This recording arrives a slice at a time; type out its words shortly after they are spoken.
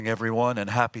Everyone, and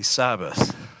happy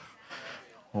Sabbath.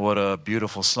 What a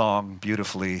beautiful song,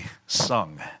 beautifully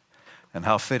sung, and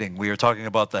how fitting. We are talking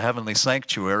about the heavenly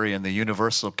sanctuary and the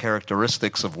universal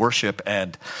characteristics of worship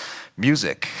and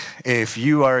music. If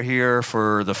you are here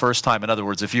for the first time, in other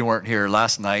words, if you weren't here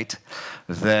last night,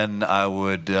 then I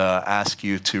would ask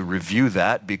you to review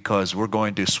that, because we're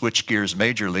going to switch gears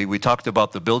majorly. We talked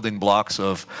about the building blocks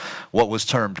of what was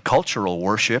termed cultural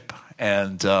worship,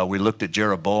 and we looked at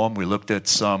Jeroboam. We looked at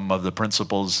some of the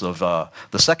principles of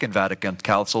the Second Vatican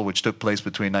Council, which took place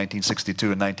between 1962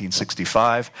 and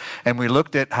 1965. And we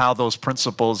looked at how those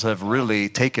principles have really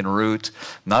taken root,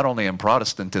 not only in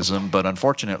Protestantism, but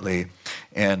unfortunately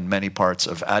in many parts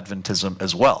of Adventism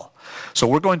as well. So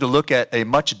we're going to look at a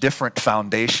much different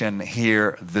foundation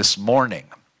here this morning,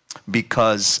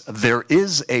 because there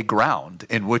is a ground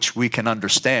in which we can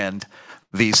understand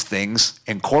these things,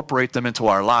 incorporate them into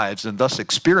our lives, and thus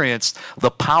experience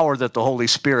the power that the Holy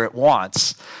Spirit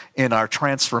wants in our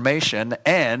transformation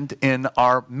and in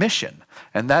our mission.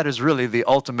 And that is really the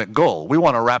ultimate goal. We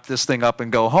want to wrap this thing up and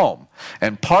go home.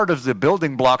 And part of the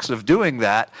building blocks of doing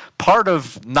that, part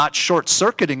of not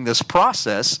short-circuiting this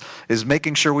process, is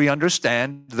making sure we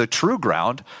understand the true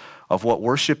ground of what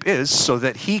worship is, so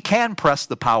that He can press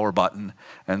the power button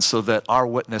and so that our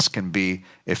witness can be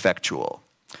effectual.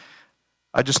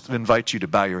 I just invite you to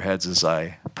bow your heads as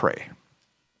I pray.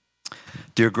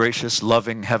 Dear gracious,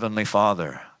 loving Heavenly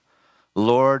Father,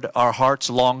 Lord, our hearts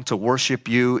long to worship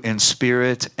You in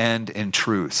spirit and in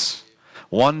truth.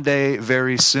 One day,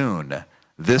 very soon,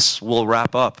 this will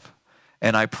wrap up,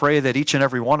 and I pray that each and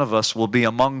every one of us will be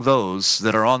among those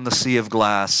that are on the sea of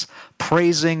glass,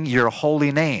 praising Your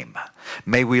holy name.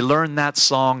 May we learn that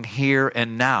song here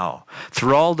and now,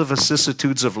 through all the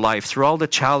vicissitudes of life, through all the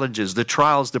challenges, the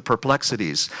trials, the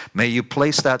perplexities. May You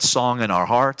place that song in our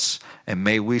hearts, and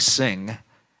may we sing,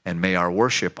 and may our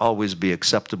worship always be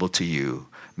acceptable to You.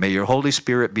 May Your Holy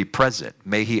Spirit be present.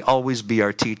 May He always be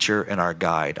our teacher and our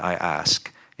guide, I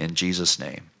ask. In Jesus'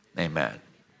 name, amen.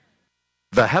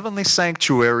 The heavenly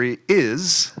sanctuary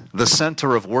is the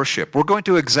center of worship. We're going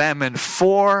to examine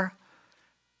four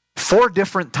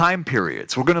different time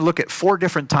periods. We're going to look at four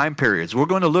different time periods. We're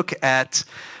going to look at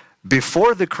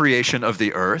before the creation of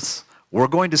the earth. We're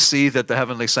going to see that the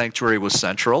heavenly sanctuary was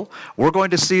central. We're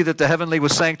going to see that the heavenly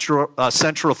was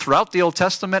central throughout the Old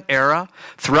Testament era,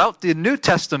 throughout the New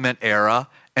Testament era,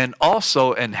 and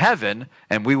also in heaven,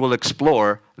 and we will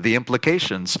explore the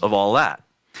implications of all that.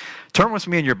 Turn with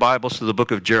me in your Bibles to the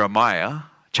book of Jeremiah,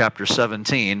 chapter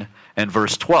 17 and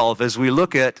verse 12, as we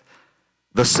look at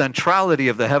the centrality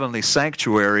of the heavenly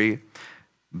sanctuary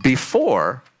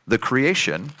before the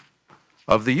creation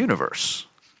of the universe.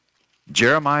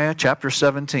 Jeremiah chapter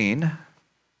 17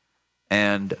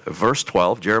 and verse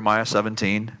 12. Jeremiah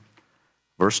 17,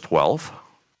 verse 12.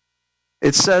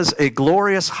 It says, "A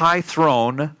glorious high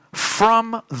throne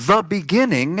from the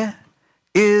beginning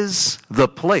is the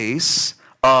place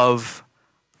of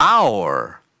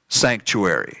our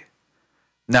sanctuary."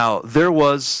 Now, there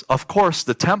was, of course,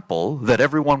 the temple that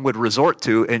everyone would resort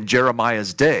to in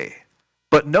Jeremiah's day.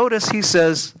 But notice he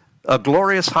says, a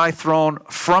glorious high throne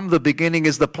from the beginning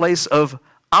is the place of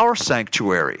our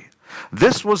sanctuary.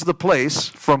 This was the place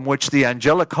from which the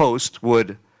angelic host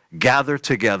would gather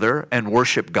together and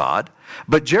worship God.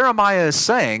 But Jeremiah is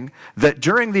saying that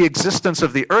during the existence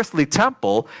of the earthly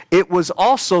temple, it was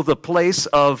also the place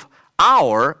of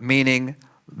our, meaning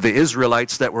the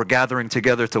Israelites that were gathering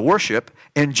together to worship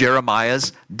in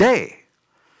Jeremiah's day.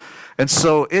 And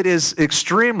so it is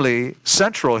extremely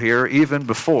central here, even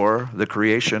before the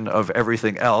creation of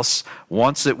everything else.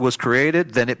 Once it was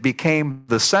created, then it became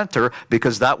the center,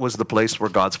 because that was the place where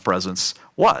God's presence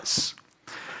was.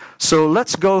 So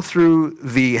let's go through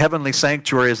the heavenly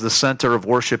sanctuary as the center of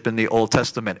worship in the Old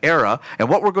Testament era. And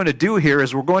what we're going to do here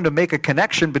is we're going to make a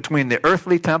connection between the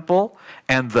earthly temple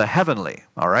and the heavenly,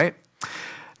 all right?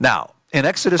 Now, in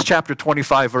Exodus chapter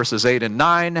 25, verses 8 and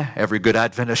 9, every good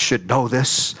Adventist should know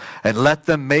this. "And let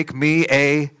them make me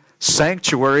a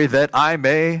sanctuary that I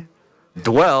may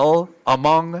dwell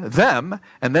among them."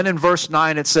 And then in verse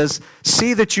 9 it says,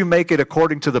 "See that you make it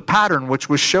according to the pattern which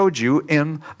was showed you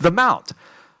in the mount."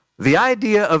 The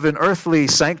idea of an earthly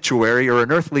sanctuary or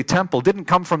an earthly temple didn't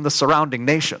come from the surrounding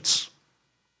nations.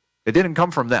 It didn't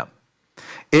come from them.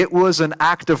 It was an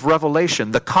act of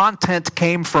revelation. The content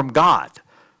came from God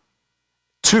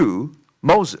to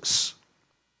Moses.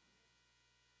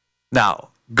 Now,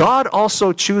 God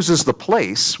also chooses the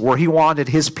place where He wanted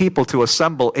His people to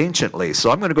assemble anciently.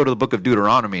 So I'm going to go to the book of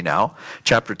Deuteronomy now,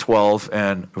 chapter 12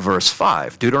 and verse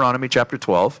 5. Deuteronomy chapter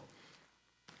 12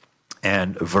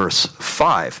 and verse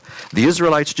 5. The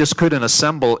Israelites just couldn't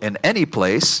assemble in any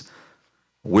place.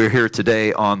 We're here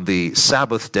today on the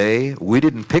Sabbath day. We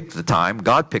didn't pick the time.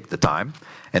 God picked the time.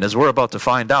 And as we're about to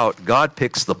find out, God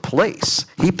picks the place.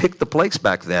 He picked the place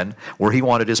back then where he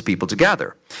wanted his people to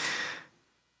gather.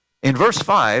 In verse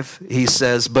 5, he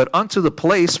says, "But unto the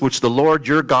place which the Lord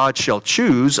your God shall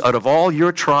choose out of all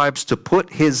your tribes to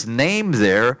put his name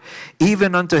there,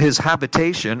 even unto his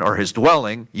habitation," or his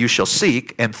dwelling, "you shall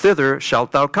seek, and thither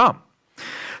shalt thou come."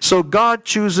 So God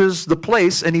chooses the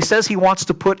place, and he says he wants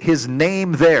to put his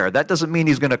name there. That doesn't mean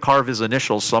he's going to carve his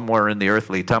initials somewhere in the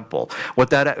earthly temple, or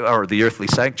the earthly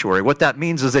sanctuary. What that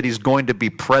means is that he's going to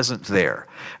be present there.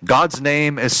 God's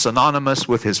name is synonymous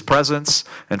with his presence,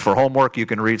 and for homework you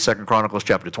can read 2 Chronicles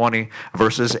chapter 20,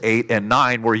 verses 8 and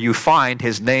 9, where you find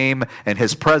his name and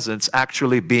his presence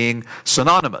actually being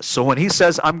synonymous. So when he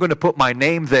says, "I'm going to put my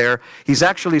name there," he's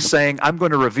actually saying, "I'm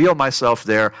going to reveal myself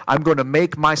there. I'm going to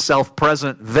make myself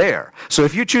present there." So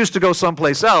if you choose to go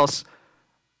someplace else,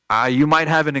 you might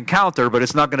have an encounter, but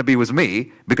it's not going to be with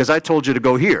me because I told you to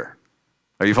go here.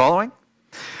 Are you following?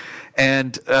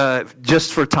 And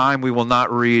just for time, we will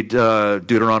not read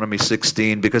Deuteronomy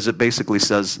 16 because it basically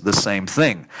says the same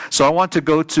thing. So I want to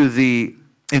go to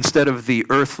instead of the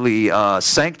earthly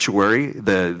sanctuary,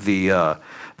 the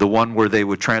one where they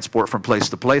would transport from place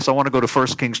to place, I want to go to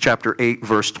 1 Kings chapter 8,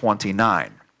 verse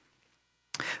 29.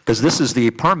 Because this is the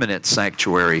permanent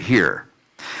sanctuary here.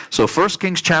 So 1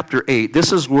 Kings chapter 8,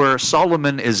 this is where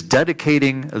Solomon is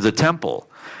dedicating the temple.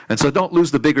 And so don't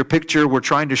lose the bigger picture. We're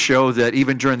trying to show that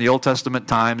even during the Old Testament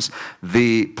times,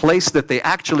 the place that they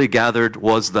actually gathered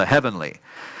was the heavenly.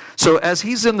 So as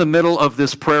he's in the middle of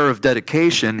this prayer of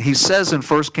dedication, he says in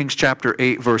 1 Kings chapter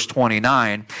 8, verse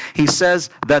 29, he says,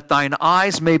 "That thine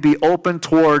eyes may be open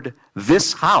toward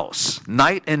this house,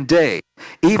 night and day,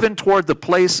 even toward the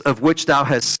place of which thou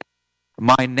hast said,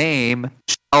 my name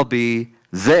shall be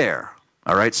there."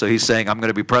 All right, so he's saying, I'm going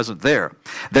to be present there.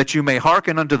 "That you may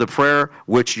hearken unto the prayer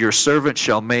which your servant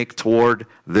shall make toward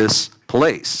this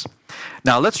place."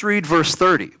 Now let's read verse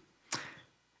 30.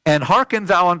 "And hearken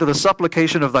thou unto the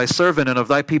supplication of thy servant and of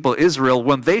thy people Israel,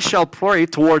 when they shall pray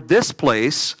toward this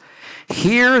place,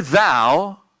 hear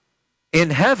thou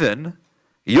in heaven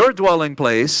your dwelling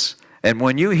place, and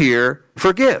when you hear,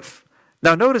 forgive."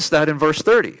 Now notice that in verse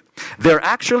 30. They're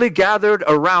actually gathered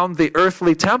around the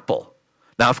earthly temple.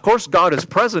 Now, of course, God is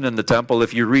present in the temple.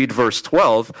 If you read verse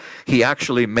 12, he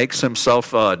actually makes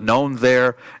himself known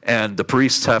there, and the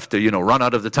priests have to, run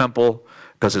out of the temple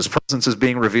because his presence is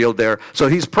being revealed there. So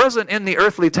he's present in the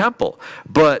earthly temple.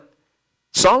 But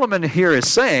Solomon here is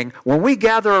saying, when we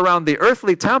gather around the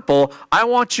earthly temple, I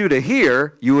want you to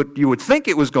hear, you would think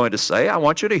it was going to say, I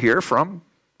want you to hear from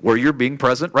where you're being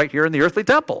present right here in the earthly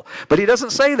temple. But he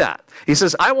doesn't say that. He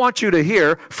says, I want you to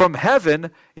hear from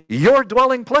heaven your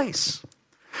dwelling place.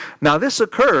 Now, this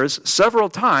occurs several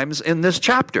times in this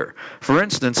chapter. For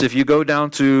instance, if you go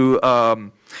down to,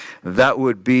 that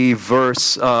would be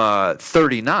verse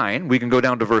 39. We can go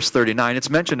down to verse 39. It's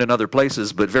mentioned in other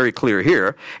places, but very clear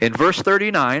here. In verse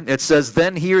 39, it says,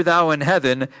 "Then hear thou in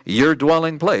heaven your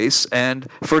dwelling place, and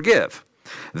forgive."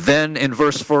 Then in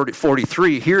verse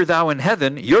 43, "Hear thou in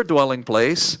heaven your dwelling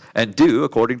place, and do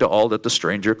according to all that the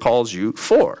stranger calls you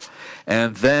for."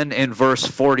 And then in verse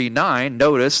 49,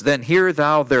 notice, "Then hear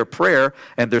thou their prayer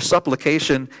and their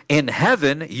supplication in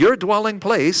heaven, your dwelling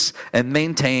place, and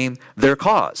maintain their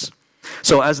cause."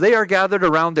 So as they are gathered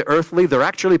around the earthly, they're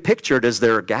actually pictured as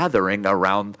they're gathering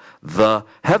around the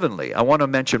heavenly. I want to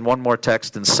mention one more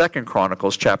text in 2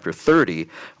 Chronicles chapter 30,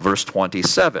 verse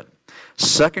 27.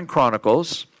 2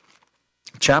 Chronicles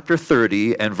chapter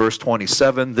 30 and verse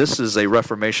 27. This is a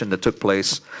reformation that took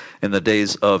place in the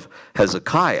days of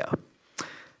Hezekiah.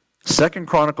 2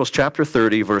 Chronicles chapter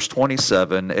 30, verse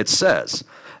 27, it says,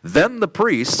 "Then the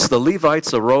priests, the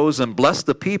Levites, arose and blessed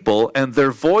the people, and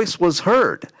their voice was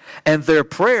heard, and their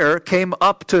prayer came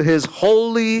up to his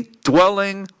holy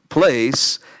dwelling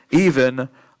place, even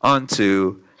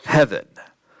unto heaven."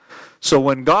 So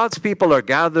when God's people are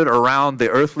gathered around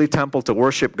the earthly temple to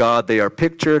worship God, they are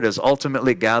pictured as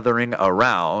ultimately gathering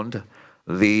around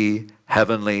the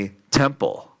heavenly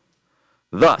temple.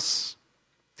 Thus,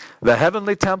 the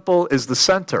heavenly temple is the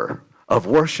center of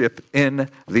worship in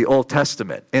the Old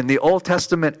Testament. In the Old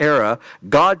Testament era,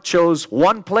 God chose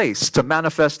one place to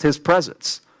manifest his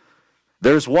presence.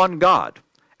 There's one God,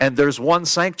 and there's one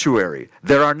sanctuary.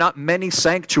 There are not many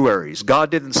sanctuaries. God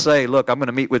didn't say, look, I'm going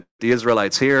to meet with the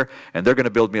Israelites here, and they're going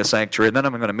to build me a sanctuary, and then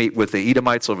I'm going to meet with the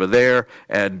Edomites over there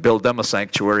and build them a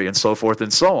sanctuary, and so forth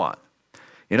and so on.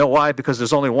 You know why? Because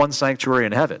there's only one sanctuary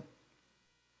in heaven.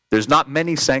 There's not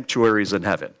many sanctuaries in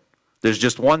heaven. There's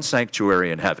just one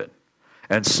sanctuary in heaven.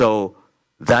 And so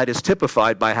that is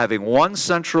typified by having one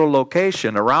central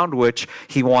location around which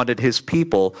he wanted his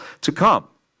people to come.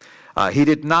 He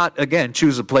did not, again,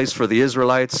 choose a place for the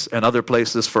Israelites and other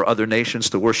places for other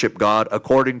nations to worship God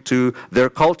according to their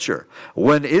culture.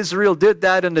 When Israel did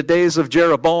that in the days of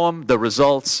Jeroboam, the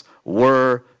results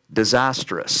were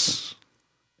disastrous.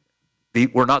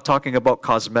 We're not talking about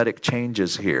cosmetic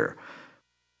changes here.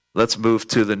 Let's move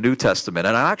to the New Testament.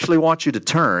 And I actually want you to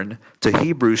turn to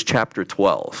Hebrews chapter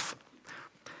 12.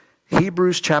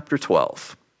 Hebrews chapter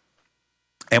 12.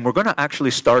 And we're going to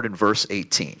actually start in verse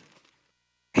 18.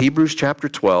 Hebrews chapter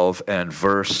 12 and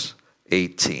verse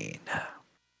 18.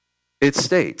 It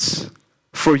states,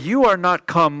 "For you are not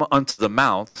come unto the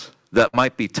mount that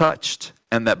might be touched,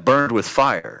 and that burned with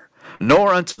fire,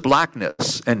 nor unto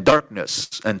blackness and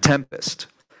darkness and tempest,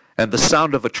 and the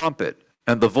sound of a trumpet,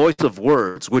 and the voice of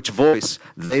words, which voice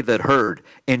they that heard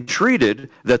entreated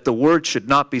that the word should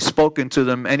not be spoken to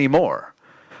them any more.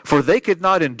 For they could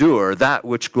not endure that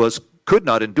which was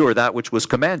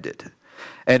commanded.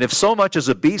 And if so much as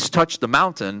a beast touch the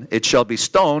mountain, it shall be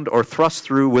stoned or thrust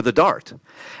through with a dart.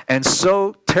 And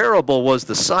so terrible was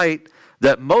the sight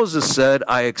that Moses said,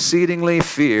 I exceedingly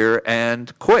fear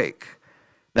and quake."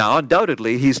 Now,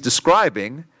 undoubtedly, he's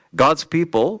describing God's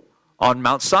people on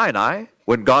Mount Sinai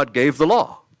when God gave the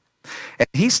law. And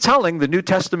he's telling the New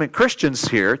Testament Christians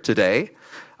here today,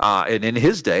 and in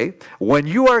his day, when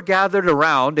you are gathered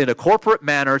around in a corporate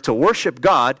manner to worship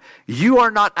God, you are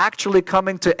not actually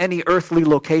coming to any earthly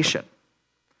location.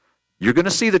 You're going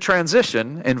to see the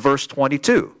transition in verse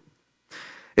 22.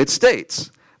 It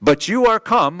states, "But you are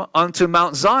come unto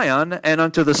Mount Zion and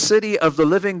unto the city of the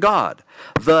living God,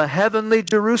 the heavenly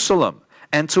Jerusalem,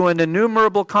 and to an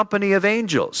innumerable company of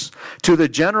angels, to the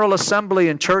general assembly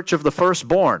and church of the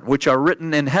firstborn, which are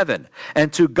written in heaven,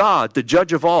 and to God, the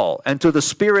judge of all, and to the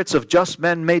spirits of just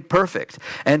men made perfect,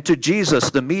 and to Jesus,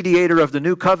 the mediator of the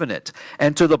new covenant,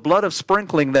 and to the blood of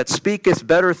sprinkling that speaketh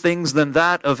better things than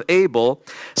that of Abel,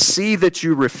 see that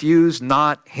you refuse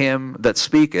not him that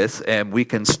speaketh," and we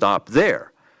can stop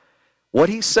there. What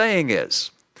he's saying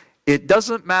is, it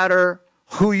doesn't matter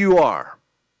who you are.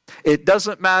 It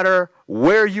doesn't matter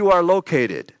where you are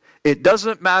located. It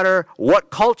doesn't matter what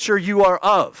culture you are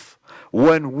of.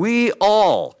 When we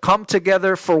all come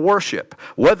together for worship,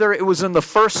 whether it was in the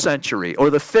 1st century or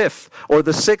the 5th or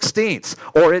the 16th,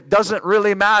 or it doesn't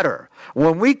really matter.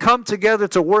 When we come together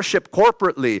to worship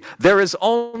corporately, there is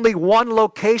only one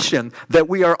location that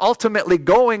we are ultimately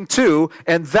going to,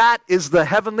 and that is the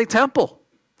heavenly temple.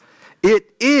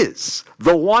 It is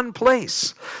the one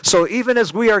place. So even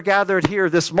as we are gathered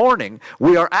here this morning,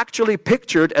 we are actually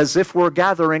pictured as if we're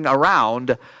gathering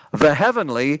around the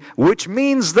heavenly, which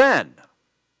means then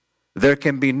there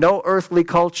can be no earthly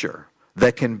culture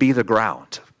that can be the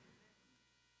ground.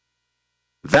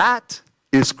 That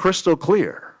is crystal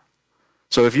clear.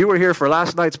 So if you were here for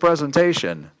last night's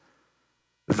presentation,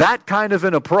 that kind of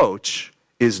an approach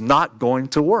is not going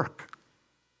to work.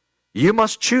 You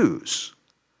must choose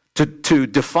to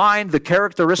define the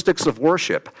characteristics of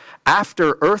worship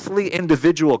after earthly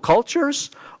individual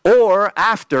cultures or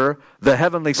after the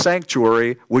heavenly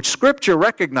sanctuary, which Scripture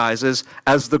recognizes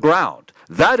as the ground.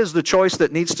 That is the choice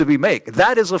that needs to be made.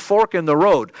 That is a fork in the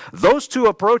road. Those two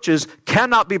approaches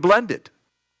cannot be blended.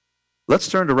 Let's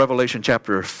turn to Revelation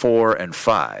chapter 4 and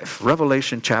 5.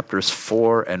 Revelation chapters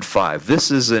 4 and 5.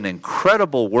 This is an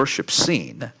incredible worship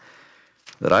scene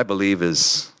that I believe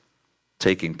is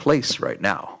taking place right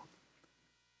now.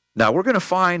 Now, we're going to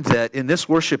find that in this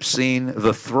worship scene,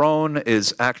 the throne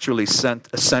is actually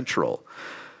central.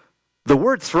 The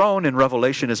word throne in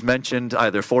Revelation is mentioned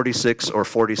either 46 or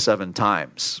 47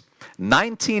 times.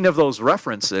 19 of those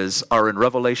references are in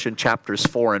Revelation chapters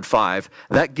 4 and 5.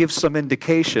 That gives some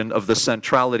indication of the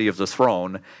centrality of the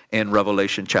throne in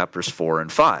Revelation chapters 4 and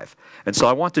 5. And so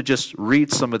I want to just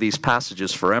read some of these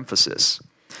passages for emphasis.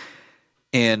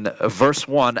 In verse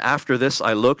 1, after this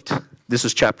I looked, this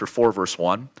is chapter 4, verse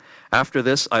 1. After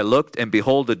this I looked, and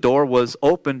behold, a door was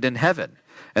opened in heaven.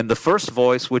 And the first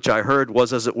voice which I heard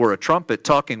was as it were a trumpet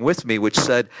talking with me, which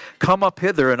said, Come up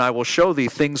hither, and I will show thee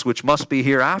things which must be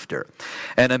hereafter.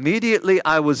 And immediately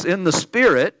I was in the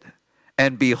Spirit,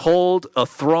 and behold, a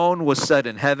throne was set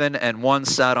in heaven, and one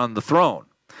sat on the throne.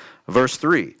 Verse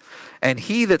 3. And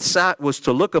he that sat was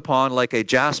to look upon like a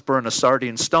jasper and a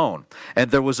sardine stone.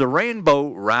 And there was a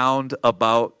rainbow round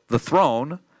about the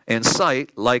throne, in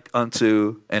sight like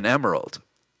unto an emerald.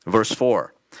 Verse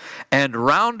 4. And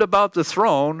round about the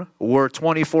throne were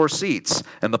 24 seats.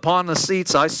 And upon the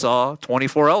seats I saw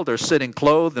 24 elders sitting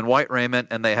clothed in white raiment,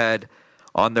 and they had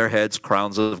on their heads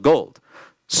crowns of gold.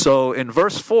 So in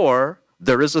verse 4,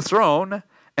 there is a throne,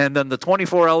 and then the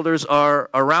 24 elders are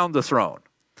around the throne.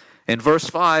 In verse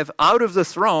 5, out of the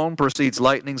throne proceeds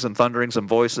lightnings and thunderings and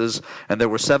voices, and there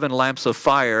were 7 lamps of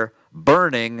fire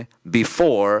burning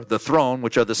before the throne,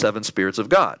 which are the 7 spirits of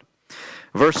God.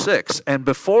 Verse 6, and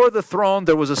before the throne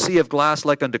there was a sea of glass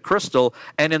like unto crystal,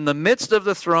 and in the midst of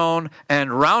the throne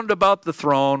and round about the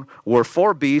throne were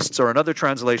 4 beasts, or in other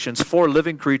translations, 4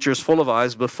 living creatures full of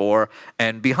eyes before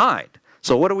and behind.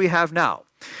 So what do we have now?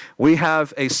 We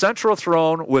have a central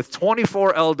throne with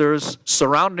 24 elders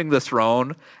surrounding the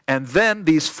throne, and then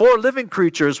these 4 living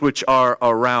creatures which are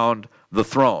around the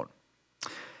throne.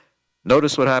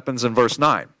 Notice what happens in verse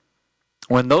 9.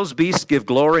 When those beasts give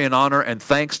glory and honor and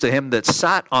thanks to him that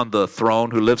sat on the throne,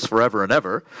 who lives forever and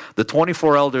ever, the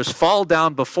 24 elders fall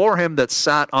down before him that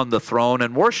sat on the throne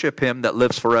and worship him that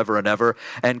lives forever and ever,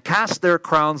 and cast their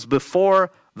crowns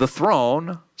before the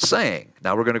throne, saying,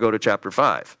 now we're going to go to chapter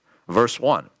 5, verse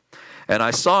 1. And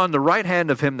I saw in the right hand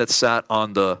of him that sat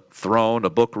on the throne a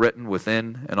book written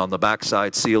within and on the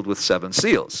backside sealed with 7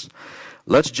 seals.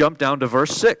 Let's jump down to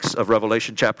verse 6 of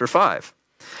Revelation chapter 5.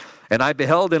 And I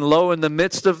beheld, and lo, in the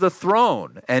midst of the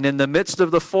throne, and in the midst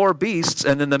of the 4 beasts,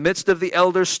 and in the midst of the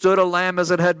elders stood a lamb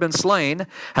as it had been slain,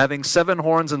 having 7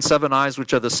 horns and 7 eyes,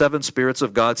 which are the 7 spirits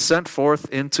of God, sent forth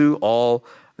into all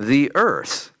the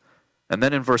earth. And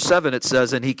then in verse 7 it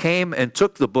says, and he came and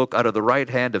took the book out of the right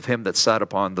hand of him that sat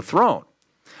upon the throne.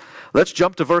 Let's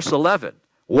jump to verse 11.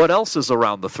 What else is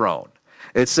around the throne?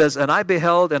 It says, and I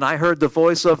beheld, and I heard the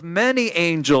voice of many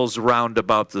angels round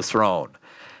about the throne,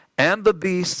 and the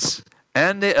beasts,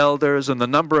 and the elders, and the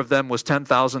number of them was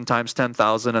 10,000 times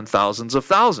 10,000, and thousands of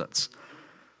thousands.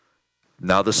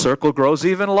 Now the circle grows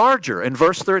even larger. In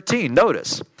verse 13,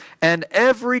 notice, and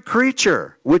every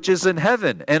creature which is in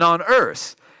heaven and on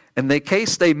earth, in the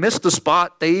case they missed a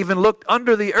spot, they even looked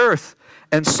under the earth,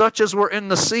 and such as were in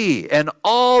the sea, and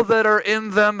all that are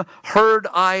in them heard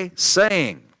I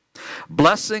saying,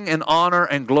 blessing and honor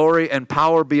and glory and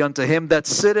power be unto him that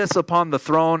sitteth upon the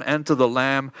throne and to the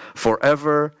Lamb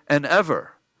forever and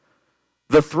ever.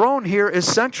 The throne here is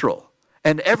central,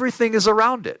 and everything is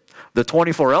around it. The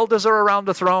 24 elders are around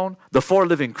the throne. The 4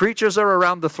 living creatures are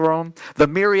around the throne. The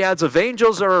myriads of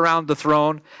angels are around the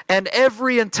throne. And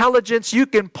every intelligence you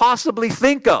can possibly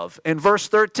think of, in verse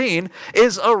 13,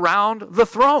 is around the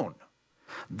throne.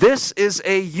 This is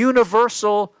a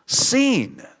universal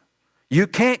scene. You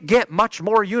can't get much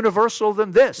more universal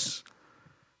than this.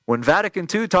 When Vatican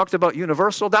II talked about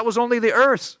universal, that was only the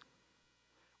earth.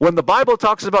 When the Bible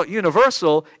talks about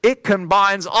universal, it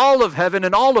combines all of heaven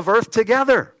and all of earth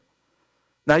together.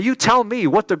 Now you tell me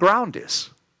what the ground is.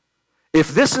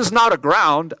 If this is not a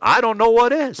ground, I don't know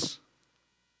what is.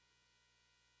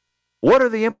 What are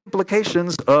the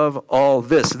implications of all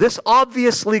this? This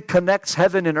obviously connects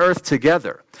heaven and earth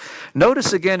together.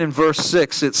 Notice again in verse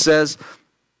 6, it says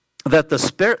that the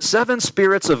 7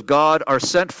 spirits of God are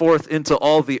sent forth into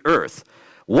all the earth.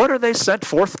 What are they sent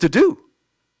forth to do?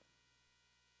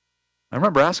 I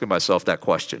remember asking myself that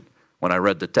question when I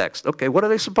read the text. Okay, what are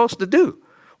they supposed to do?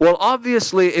 Well,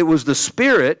 obviously it was the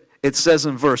Spirit, it says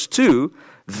in verse 2,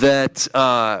 that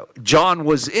John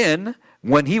was in.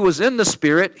 When he was in the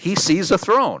Spirit, he sees a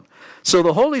throne. So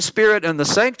the Holy Spirit and the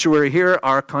sanctuary here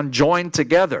are conjoined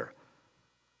together.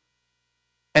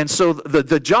 And so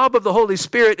the job of the Holy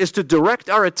Spirit is to direct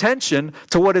our attention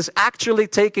to what is actually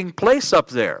taking place up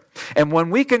there. And when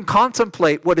we can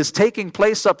contemplate what is taking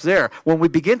place up there, when we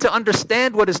begin to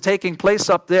understand what is taking place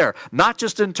up there, not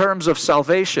just in terms of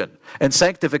salvation and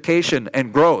sanctification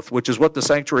and growth, which is what the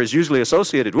sanctuary is usually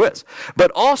associated with,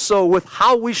 but also with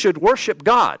how we should worship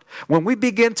God, when we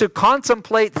begin to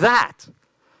contemplate that,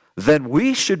 then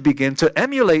we should begin to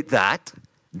emulate that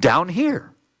down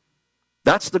here.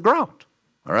 That's the ground.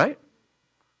 All right?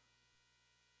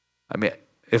 I mean,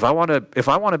 if I want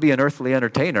to be an earthly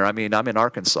entertainer, I mean, I'm in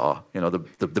Arkansas. You know,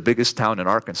 the biggest town in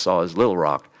Arkansas is Little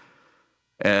Rock.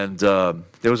 And there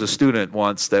was a student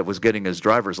once that was getting his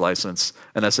driver's license,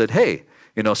 and I said, hey,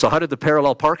 you know, so how did the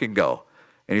parallel parking go?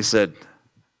 And he said,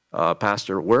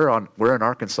 Pastor, where in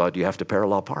Arkansas do you have to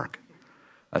parallel park?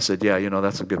 I said, yeah, you know,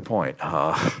 that's a good point.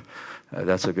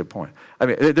 That's a good point. I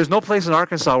mean, there's no place in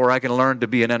Arkansas where I can learn to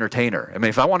be an entertainer. I mean,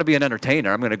 if I want to be an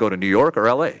entertainer, I'm going to go to New York or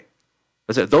L.A.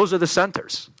 That's it. Those are the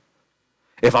centers.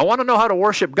 If I want to know how to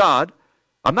worship God,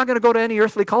 I'm not going to go to any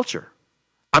earthly culture.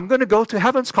 I'm going to go to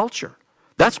heaven's culture.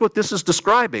 That's what this is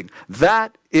describing.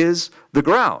 That is the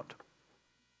ground.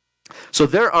 So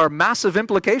there are massive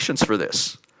implications for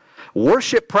this.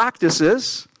 Worship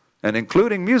practices, and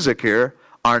including music here,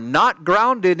 are not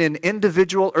grounded in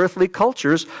individual earthly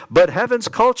cultures, but heaven's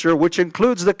culture, which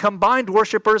includes the combined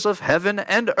worshipers of heaven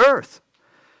and earth.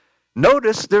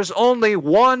 Notice there's only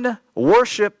one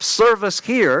worship service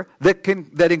here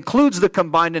that includes the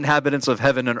combined inhabitants of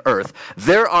heaven and earth.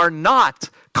 There are not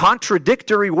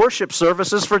contradictory worship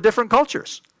services for different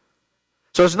cultures.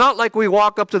 So it's not like we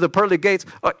walk up to the pearly gates.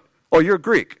 Oh, you're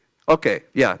Greek. Okay,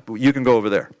 yeah, you can go over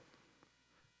there.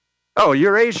 Oh,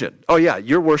 you're Asian. Oh, yeah,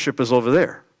 your worship is over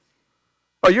there.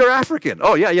 Oh, you're African.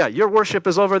 Oh, yeah, your worship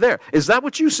is over there. Is that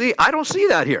what you see? I don't see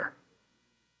that here.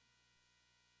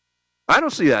 I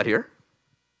don't see that here.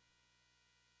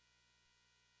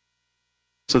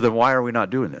 So then why are we not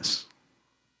doing this?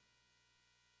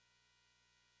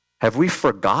 Have we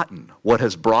forgotten what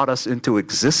has brought us into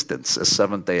existence as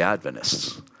Seventh-day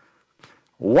Adventists?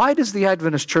 Why does the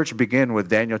Adventist Church begin with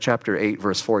Daniel chapter 8,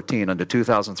 verse 14, unto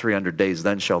 2,300 days,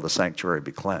 then shall the sanctuary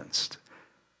be cleansed?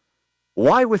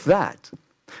 Why with that?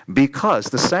 Because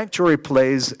the sanctuary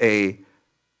plays a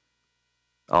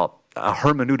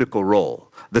hermeneutical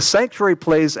role. The sanctuary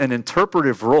plays an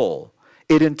interpretive role.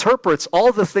 It interprets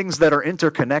all the things that are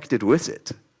interconnected with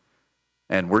it.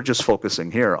 And we're just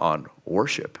focusing here on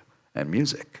worship and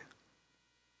music.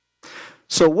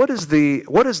 So what is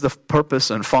the purpose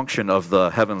and function of the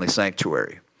heavenly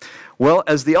sanctuary? Well,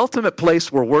 as the ultimate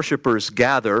place where worshipers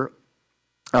gather,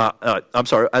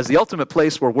 as the ultimate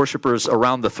place where worshipers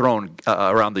around the throne,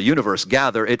 around the universe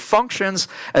gather, it functions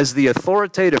as the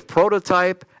authoritative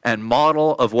prototype and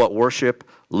model of what worship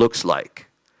looks like.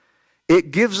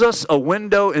 It gives us a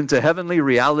window into heavenly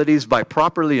realities by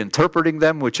properly interpreting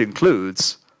them, which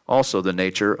includes also the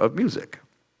nature of music.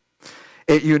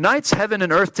 It unites heaven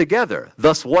and earth together.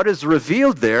 Thus, what is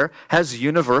revealed there has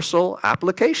universal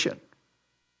application.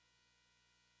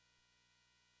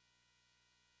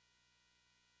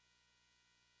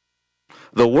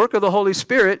 The work of the Holy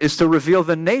Spirit is to reveal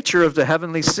the nature of the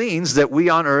heavenly scenes that we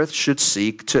on earth should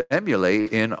seek to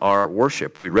emulate in our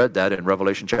worship. We read that in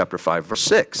Revelation chapter 5, verse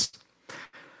 6.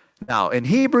 Now, in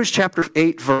Hebrews chapter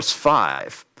 8, verse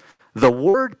 5, the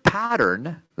word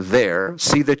pattern there,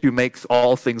 see that you make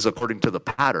all things according to the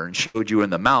pattern showed you in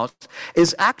the mount,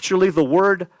 is actually the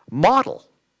word model.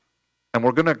 And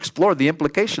we're going to explore the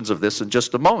implications of this in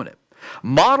just a moment.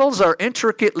 Models are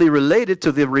intricately related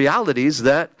to the realities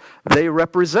that they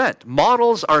represent.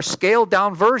 Models are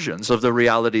scaled-down versions of the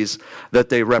realities that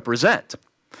they represent.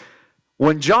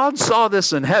 When John saw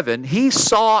this in heaven, he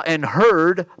saw and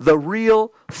heard the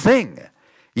real thing.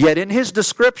 Yet in his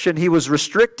description, he was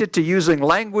restricted to using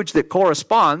language that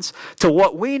corresponds to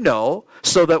what we know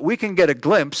so that we can get a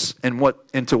glimpse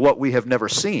into what we have never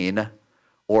seen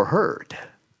or heard.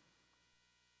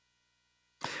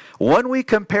 When we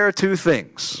compare two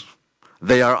things,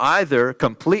 they are either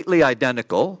completely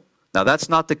identical. Now, that's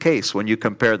not the case when you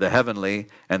compare the heavenly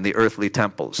and the earthly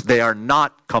temples. They are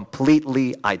not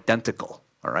completely identical,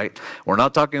 all right? We're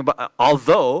not talking about,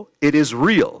 although it is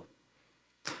real,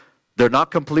 they're not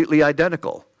completely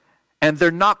identical. And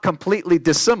they're not completely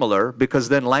dissimilar because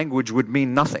then language would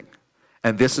mean nothing.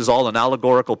 And this is all an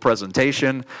allegorical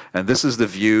presentation, and this is the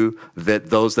view that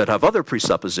those that have other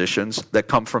presuppositions that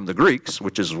come from the Greeks,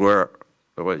 which is where,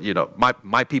 you know,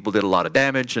 my people did a lot of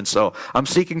damage, and so I'm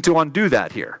seeking to undo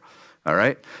that here. All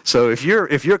right? So if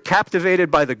you're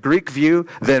captivated by the Greek view,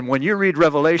 then when you read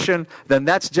Revelation, then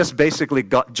that's just basically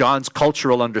John's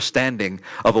cultural understanding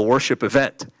of a worship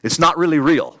event. It's not really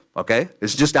real, okay?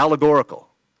 It's just allegorical.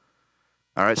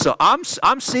 All right, so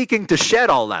I'm seeking to shed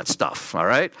all that stuff, all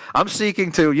right? I'm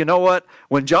seeking to, you know what?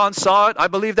 When John saw it, I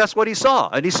believe that's what he saw,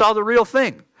 and he saw the real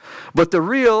thing. But the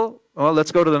real, well,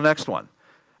 let's go to the next one.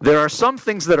 There are some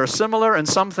things that are similar and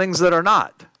some things that are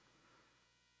not.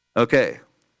 Okay.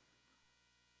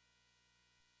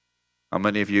 How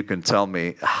many of you can tell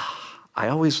me,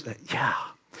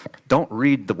 don't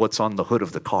read what's on the hood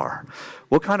of the car.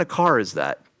 What kind of car is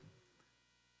that?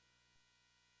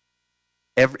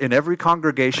 In every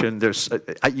congregation,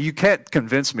 you can't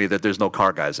convince me that there's no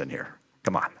car guys in here.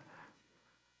 Come on.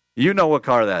 You know what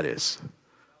car that is.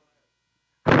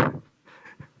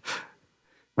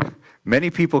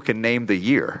 Many people can name the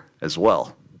year as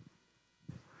well.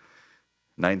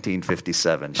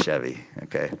 1957 Chevy,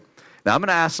 okay. Now I'm going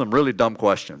to ask some really dumb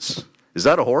questions. Is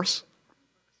that a horse?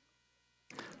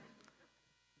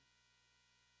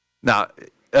 Now,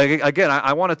 again,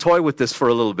 I want to toy with this for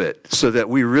a little bit so that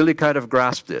we really kind of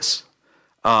grasp this.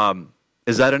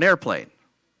 Is that an airplane?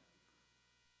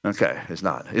 Okay, it's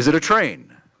not. Is it a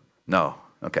train? No.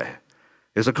 Okay.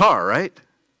 It's a car, right?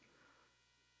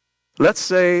 Let's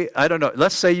say, I don't know,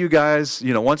 let's say you guys,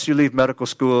 you know, once you leave medical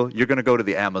school, you're going to go to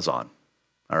the Amazon,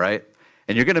 all right?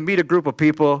 And you're going to meet a group of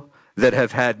people that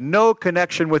have had no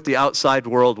connection with the outside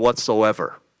world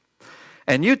whatsoever.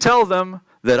 And you tell them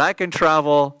that I can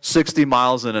travel 60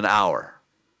 miles in an hour.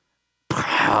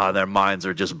 Their minds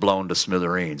are just blown to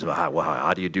smithereens.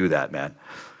 How do you do that, man?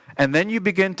 And then you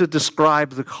begin to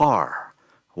describe the car.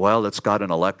 Well, it's got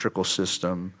an electrical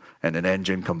system and an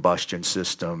engine combustion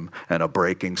system and a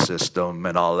braking system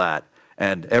and all that.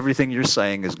 And everything you're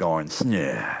saying is going,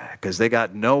 yeah, because they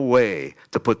got no way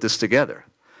to put this together.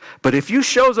 But if you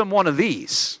show them one of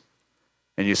these,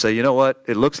 and you say, you know what,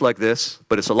 it looks like this,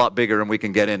 but it's a lot bigger and we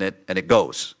can get in it, and it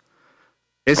goes.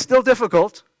 It's still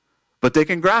difficult, but they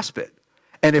can grasp it.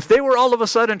 And if they were all of a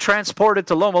sudden transported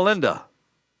to Loma Linda,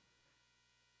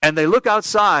 and they look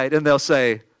outside and they'll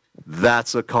say,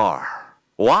 that's a car.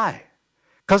 Why?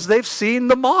 Because they've seen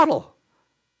the model.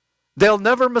 They'll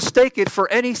never mistake it for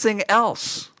anything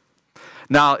else.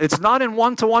 Now, it's not in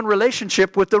one-to-one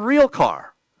relationship with the real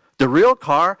car. The real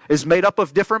car is made up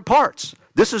of different parts.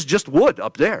 This is just wood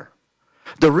up there.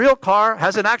 The real car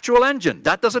has an actual engine.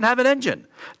 That doesn't have an engine.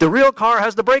 The real car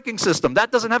has the braking system.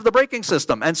 That doesn't have the braking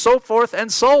system, and so forth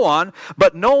and so on.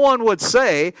 But no one would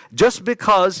say, just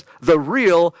because the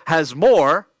real has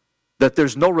more, that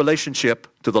there's no relationship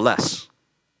to the less.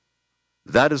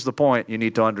 That is the point you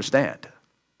need to understand.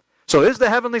 So is the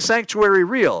heavenly sanctuary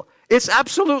real? It's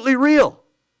absolutely real.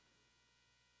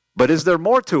 But is there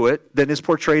more to it than is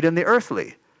portrayed in the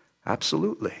earthly?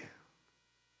 Absolutely.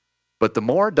 But the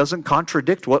more doesn't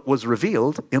contradict what was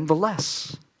revealed in the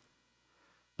less.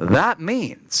 That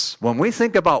means when we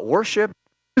think about worship,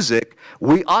 music,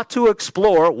 we ought to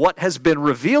explore what has been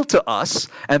revealed to us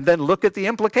and then look at the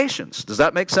implications. Does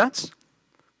that make sense?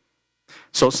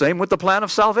 So same with the plan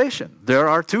of salvation. There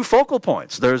are two focal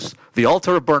points. There's the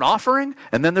altar of burnt offering,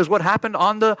 and then there's what happened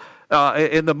on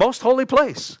in the most holy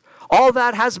place. All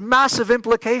that has massive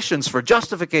implications for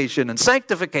justification and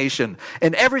sanctification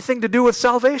and everything to do with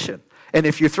salvation. And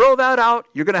if you throw that out,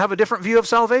 you're going to have a different view of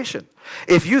salvation.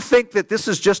 If you think that this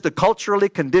is just a culturally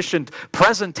conditioned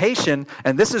presentation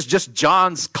and this is just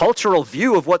John's cultural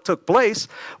view of what took place,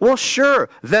 well, sure,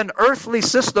 then earthly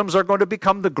systems are going to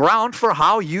become the ground for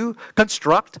how you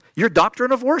construct your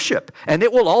doctrine of worship. And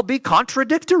it will all be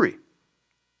contradictory.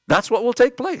 That's what will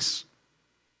take place.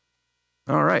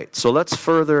 All right, so let's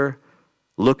further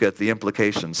look at the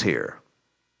implications here.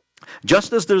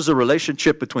 Just as there's a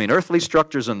relationship between earthly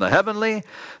structures and the heavenly,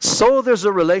 so there's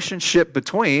a relationship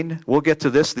between, we'll get to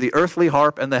this, the earthly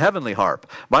harp and the heavenly harp.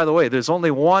 By the way, there's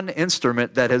only one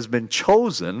instrument that has been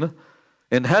chosen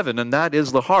in heaven, and that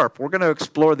is the harp. We're going to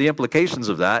explore the implications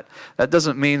of that. That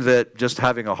doesn't mean that just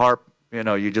having a harp,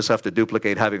 you just have to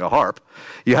duplicate having a harp.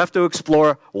 You have to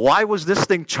explore, why was this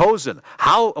thing chosen?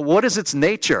 What is its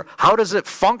nature? How does it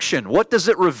function? What does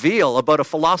it reveal about a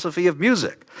philosophy of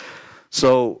music?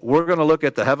 So we're going to look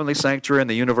at the heavenly sanctuary and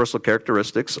the universal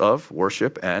characteristics of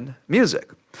worship and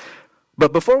music.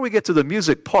 But before we get to the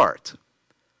music part,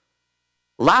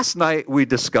 last night we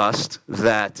discussed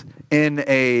that in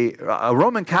a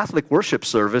Roman Catholic worship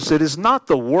service, it is not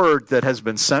the word that has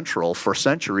been central for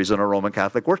centuries in a Roman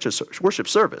Catholic worship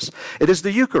service. It is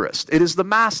the Eucharist. It is the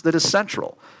Mass that is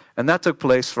central. And that took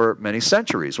place for many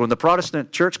centuries. When the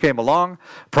Protestant church came along,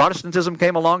 Protestantism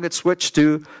came along, it switched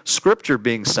to Scripture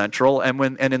being central.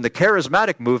 And in the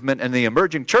charismatic movement and the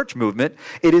emerging church movement,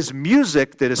 it is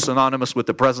music that is synonymous with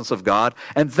the presence of God,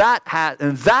 and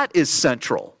that is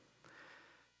central.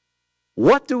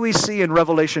 What do we see in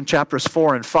Revelation chapters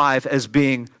 4 and 5 as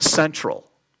being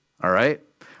central? All right?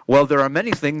 Well, there are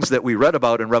many things that we read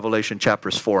about in Revelation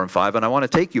chapters 4 and 5, and I want to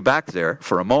take you back there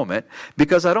for a moment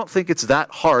because I don't think it's that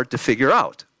hard to figure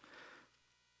out.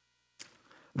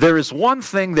 There is one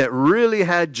thing that really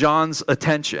had John's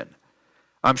attention.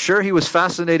 I'm sure he was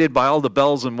fascinated by all the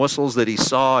bells and whistles that he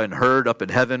saw and heard up in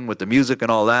heaven with the music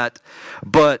and all that,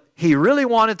 but he really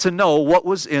wanted to know what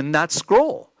was in that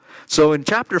scroll. So in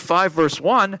chapter 5, verse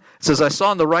 1, it says, I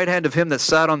saw on the right hand of him that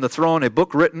sat on the throne a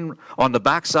book written on the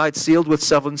backside, sealed with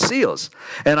 7 seals.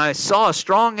 And I saw a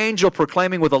strong angel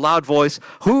proclaiming with a loud voice,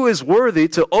 who is worthy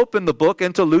to open the book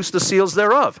and to loose the seals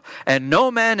thereof? And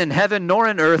no man in heaven nor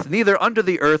in earth, neither under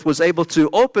the earth, was able to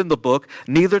open the book,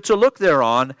 neither to look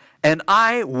thereon. And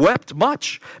I wept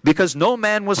much, because no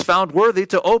man was found worthy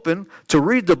to open, to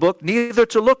read the book, neither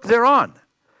to look thereon.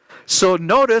 So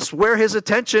notice where his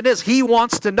attention is. He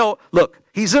wants to know, look,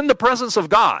 he's in the presence of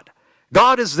God.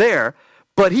 God is there,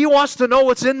 but he wants to know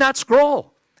what's in that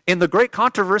scroll. In the great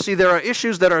controversy, there are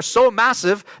issues that are so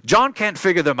massive, John can't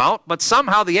figure them out, but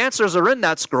somehow the answers are in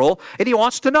that scroll, and he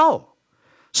wants to know.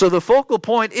 So the focal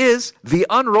point is the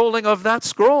unrolling of that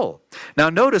scroll. Now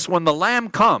notice when the Lamb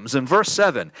comes in verse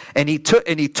 7, and he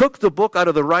took the book out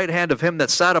of the right hand of him that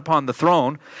sat upon the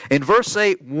throne. In verse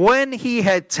 8, when he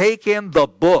had taken the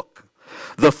book,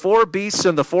 the 4 beasts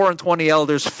and the 24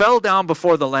 elders fell down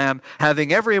before the Lamb,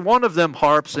 having every one of them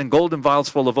harps and golden vials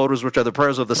full of odors, which are the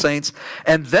prayers of the saints.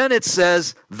 And then it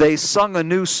says they sung a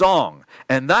new song,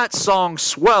 and that song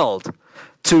swelled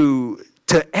to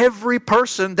every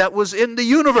person that was in the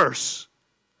universe.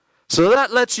 So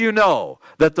that lets you know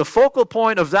that the focal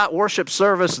point of that worship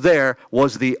service there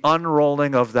was the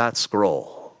unrolling of that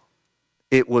scroll.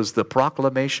 It was the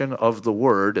proclamation of the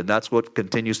word, and that's what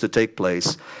continues to take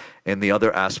place in the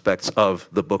other aspects of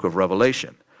the book of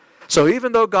Revelation. So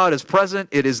even though God is present,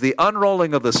 it is the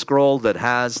unrolling of the scroll that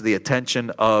has the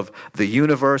attention of the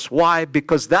universe. Why?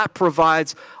 Because that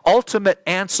provides ultimate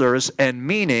answers and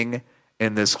meaning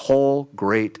in this whole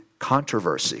great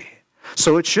controversy.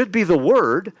 So it should be the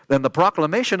word and the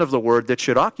proclamation of the word that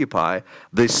should occupy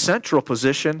the central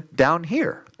position down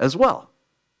here as well.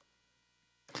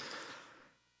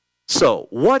 So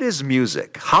what is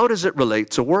music? How does it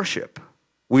relate to worship?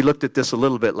 We looked at this a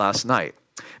little bit last night.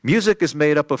 Music is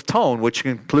made up of tone, which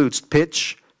includes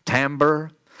pitch, timbre.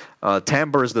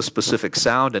 Timbre is the specific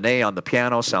sound. An A on the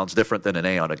piano sounds different than an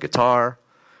A on a guitar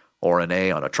or an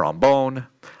A on a trombone.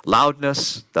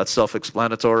 Loudness, that's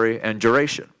self-explanatory, and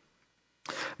duration.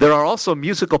 There are also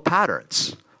musical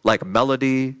patterns like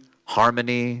melody,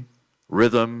 harmony,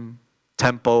 rhythm,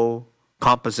 tempo,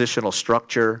 compositional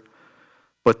structure,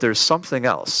 but there's something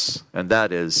else, and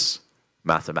that is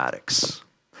mathematics.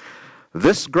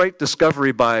 This great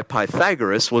discovery by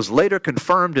Pythagoras was later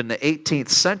confirmed in the 18th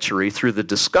century through the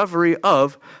discovery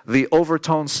of the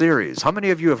overtone series. How many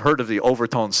of you have heard of the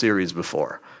overtone series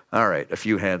before? All right, a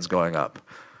few hands going up.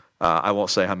 I won't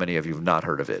say how many of you have not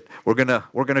heard of it. We're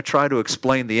gonna try to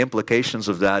explain the implications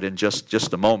of that in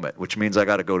just a moment, which means I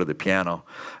got to go to the piano,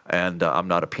 and I'm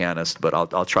not a pianist, but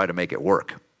I'll try to make it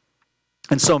work.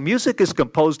 And so music is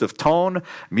composed of tone,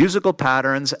 musical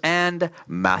patterns, and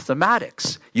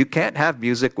mathematics. You can't have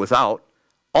music without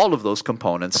all of those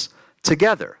components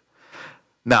together.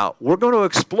 Now, we're going to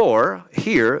explore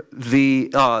here the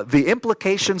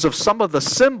implications of some of the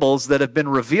symbols that have been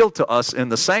revealed to us in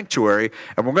the sanctuary,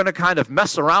 and we're going to kind of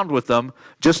mess around with them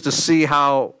just to see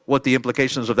what the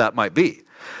implications of that might be.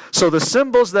 So the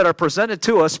symbols that are presented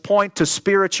to us point to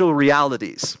spiritual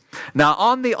realities. Now,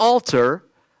 on the altar,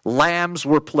 lambs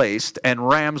were placed and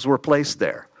rams were placed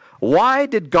there. Why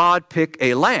did God pick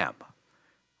a lamb?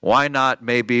 Why not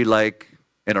maybe like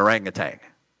an orangutan?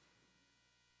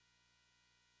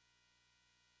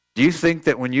 Do you think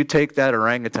that when you take that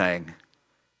orangutan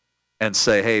and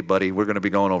say, hey, buddy, we're going to be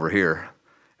going over here,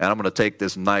 and I'm going to take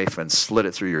this knife and slit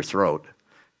it through your throat,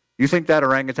 you think that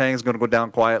orangutan is going to go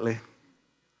down quietly?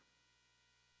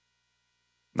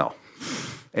 No,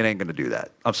 it ain't going to do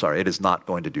that. I'm sorry, it is not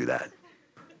going to do that.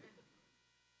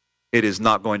 It is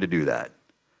not going to do that.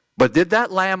 But did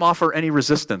that lamb offer any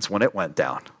resistance when it went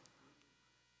down?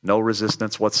 No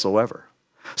resistance whatsoever.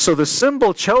 So the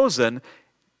symbol chosen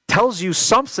tells you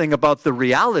something about the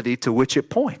reality to which it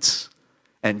points.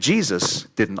 And Jesus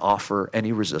didn't offer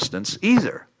any resistance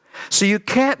either. So you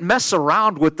can't mess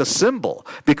around with the symbol,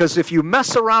 because if you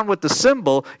mess around with the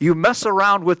symbol, you mess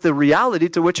around with the reality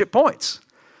to which it points.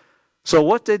 So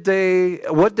what did they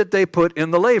put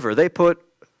in the laver? They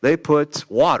put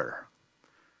water.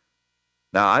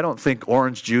 Now, I don't think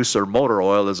orange juice or motor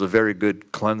oil is a very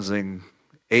good cleansing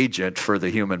agent for the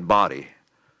human body.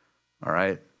 All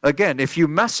right? Again, if you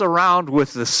mess around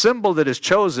with the symbol that is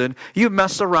chosen, you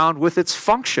mess around with its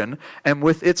function and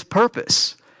with its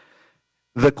purpose.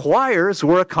 The choirs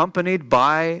were accompanied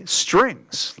by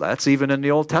strings. That's even in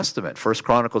the Old Testament. 1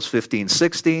 Chronicles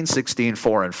 15:16,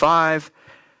 16:4 and 5,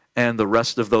 and the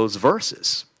rest of those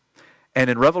verses. And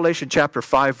in Revelation chapter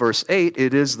 5, verse 8,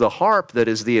 it is the harp that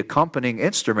is the accompanying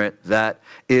instrument that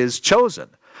is chosen.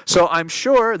 So I'm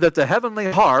sure that the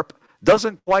heavenly harp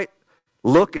doesn't quite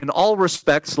look in all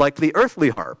respects like the earthly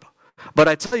harp. But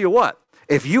I tell you what,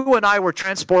 if you and I were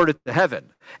transported to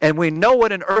heaven and we know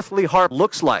what an earthly harp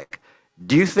looks like,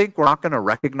 do you think we're not going to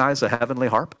recognize a heavenly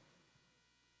harp?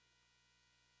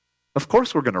 Of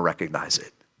course we're going to recognize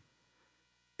it.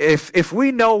 If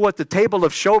we know what the table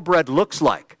of showbread looks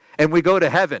like and we go to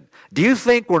heaven, do you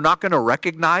think we're not going to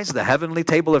recognize the heavenly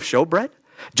table of showbread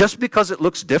just because it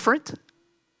looks different?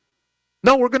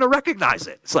 No, we're going to recognize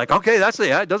it. It's like, okay,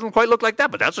 it doesn't quite look like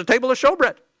that, but that's a table of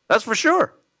showbread. That's for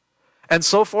sure. And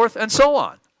so forth and so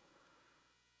on.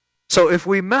 So if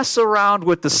we mess around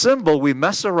with the symbol, we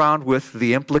mess around with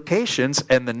the implications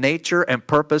and the nature and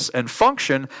purpose and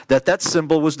function that that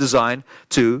symbol was designed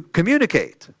to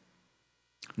communicate.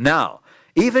 Now,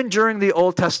 even during the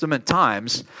Old Testament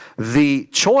times, the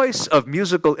choice of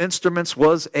musical instruments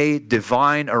was a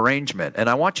divine arrangement. And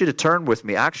I want you to turn with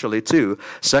me actually to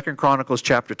 2 Chronicles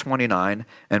chapter 29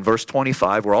 and verse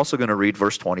 25. We're also going to read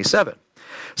verse 27.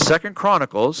 2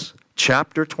 Chronicles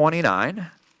chapter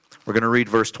 29, we're going to read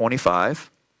verse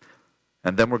 25,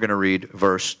 and then we're going to read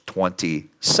verse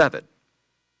 27.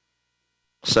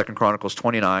 2 Chronicles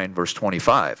 29, verse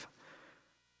 25.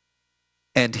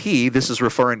 And he, this is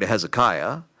referring to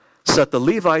Hezekiah, set the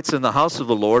Levites in the house of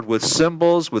the Lord with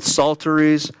cymbals, with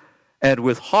psalteries, and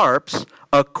with harps,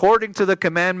 according to the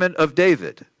commandment of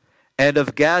David, and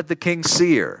of Gad the king's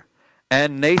seer,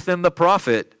 and Nathan the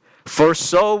prophet, for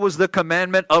so was the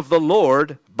commandment of the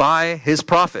Lord by his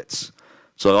prophets.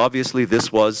 So obviously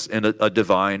this was in a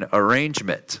divine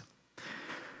arrangement.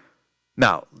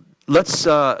 Now,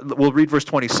 we'll read verse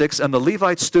 26. And the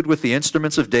Levites stood with the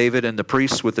instruments of David, and the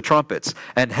priests with the trumpets.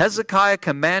 And Hezekiah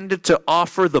commanded to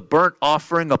offer the burnt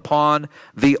offering upon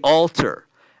the altar.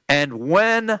 And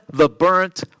when the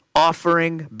burnt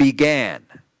offering began,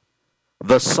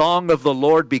 the song of the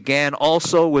Lord began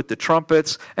also with the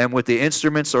trumpets and with the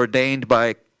instruments ordained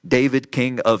by David,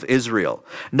 king of Israel.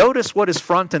 Notice what is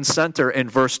front and center in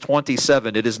verse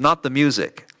 27. It is not the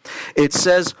music. It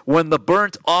says, when the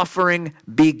burnt offering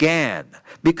began,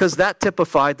 because that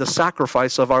typified the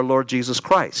sacrifice of our Lord Jesus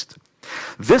Christ.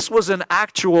 This was an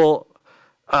actual,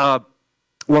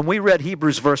 when we read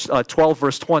Hebrews 12,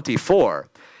 verse 24,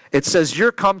 it says,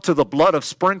 you're come to the blood of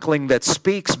sprinkling that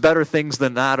speaks better things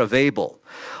than that of Abel.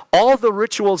 All the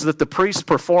rituals that the priests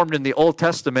performed in the Old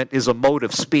Testament is a mode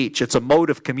of speech. It's a mode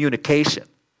of communication.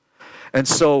 And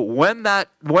so when that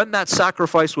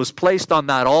sacrifice was placed on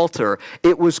that altar,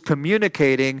 it was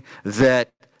communicating that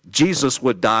Jesus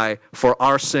would die for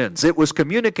our sins. It was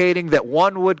communicating that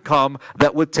one would come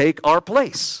that would take our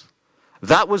place.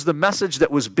 That was the message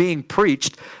that was being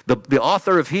preached. The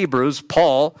author of Hebrews,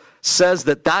 Paul, says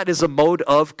that that is a mode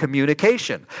of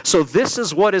communication. So this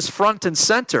is what is front and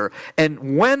center.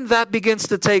 And when that begins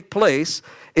to take place,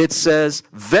 it says,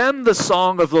 then the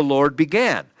song of the Lord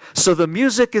began. So the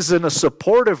music is in a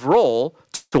supportive role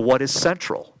to what is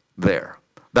central there.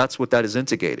 That's what that is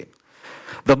indicating.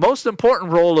 The most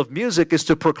important role of music is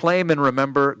to proclaim and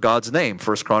remember God's name,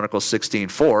 1 Chronicles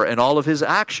 16:4, and all of his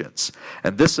actions.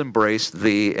 And this embraced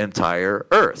the entire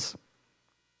earth.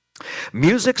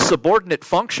 Music's subordinate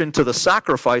function to the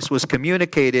sacrifice was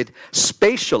communicated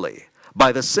spatially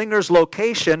by the singer's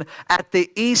location at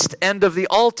the east end of the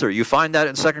altar. You find that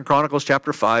in 2 Chronicles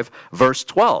chapter 5, verse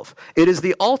 12. It is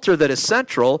the altar that is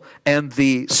central, and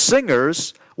the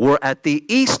singers were at the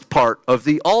east part of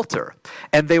the altar.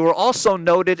 And they were also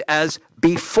noted as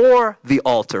before the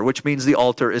altar, which means the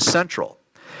altar is central.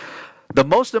 The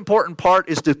most important part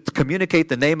is to communicate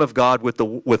the name of God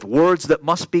with words that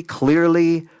must be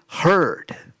clearly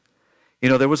heard. You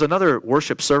know, there was another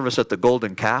worship service at the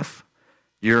Golden Calf.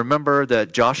 You remember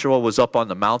that Joshua was up on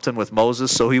the mountain with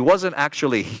Moses, so he wasn't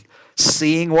actually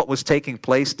seeing what was taking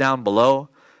place down below.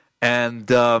 And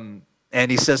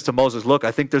he says to Moses, look,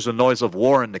 I think there's a noise of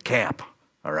war in the camp,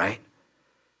 all right?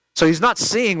 So he's not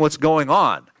seeing what's going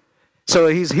on. So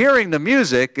he's hearing the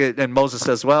music, and Moses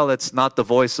says, well, it's not the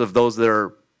voice of those that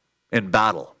are in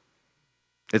battle.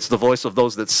 It's the voice of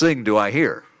those that sing do I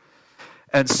hear.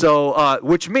 And so,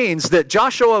 which means that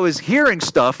Joshua is hearing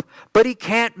stuff, but he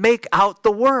can't make out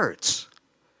the words.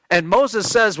 And Moses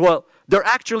says, well, they're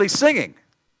actually singing.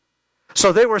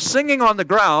 So they were singing on the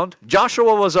ground.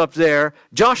 Joshua was up there.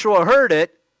 Joshua heard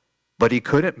it, but he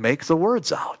couldn't make the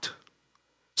words out.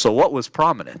 So what was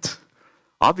prominent?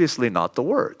 Obviously not the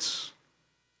words.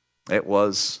 It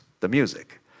was the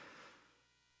music.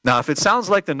 Now, if it sounds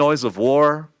like the noise of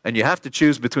war, and you have to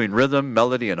choose between rhythm,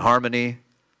 melody, and harmony,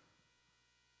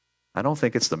 I don't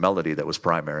think it's the melody that was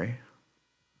primary.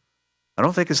 I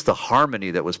don't think it's the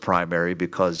harmony that was primary,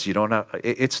 because you don't have,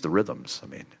 it's the rhythms. I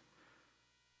mean,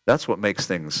 that's what makes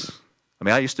things. I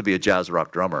mean, I used to be a jazz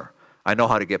rock drummer. I know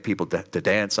how to get people to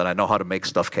dance, and I know how to make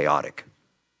stuff chaotic.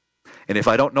 And if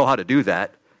I don't know how to do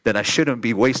that, then I shouldn't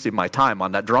be wasting my time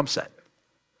on that drum set.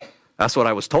 That's what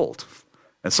I was told.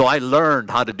 And so I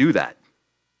learned how to do that.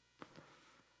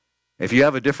 If you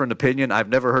have a different opinion, I've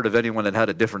never heard of anyone that had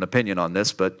a different opinion on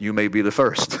this, but you may be the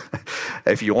first.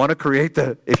 If you want to create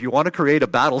a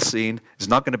battle scene, it's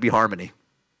not going to be harmony.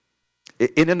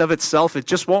 In and of itself, it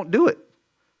just won't do it.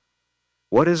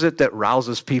 What is it that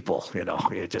rouses people? You know,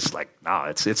 you're just like, no,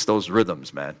 it's those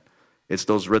rhythms, man. It's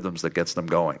those rhythms that gets them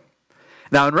going.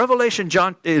 Now in Revelation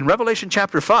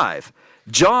chapter 5,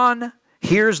 John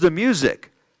hears the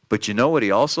music, but you know what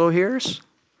he also hears?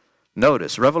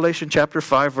 Notice, Revelation chapter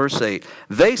 5, verse 8.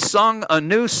 They sung a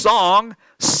new song,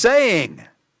 saying,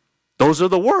 those are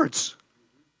the words.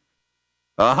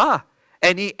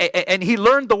 And he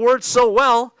learned the words so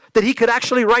well that he could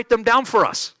actually write them down for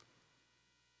us.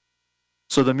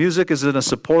 So the music is in a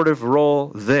supportive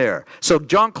role there. So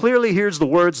John clearly hears the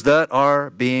words that are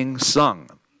being sung.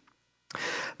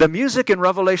 The music in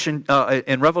Revelation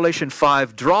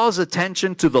 5 draws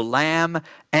attention to the Lamb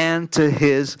and to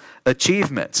his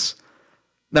achievements.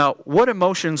 Now, what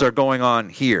emotions are going on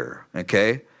here?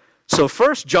 Okay, so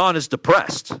first John is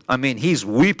depressed. I mean, he's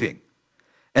weeping.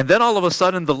 And then all of a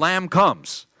sudden the Lamb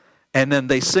comes. And then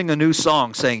they sing a new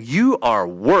song saying, you are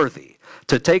worthy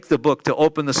to take the book, to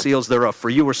open the seals thereof. For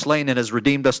you were slain and has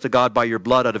redeemed us to God by your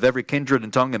blood out of every kindred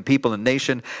and tongue and people and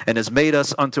nation, and has made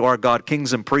us unto our God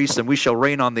kings and priests, and we shall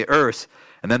reign on the earth.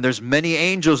 And then there's many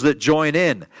angels that join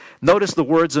in. Notice the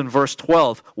words in verse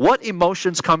 12. What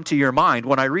emotions come to your mind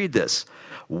when I read this?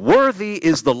 Worthy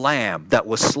is the Lamb that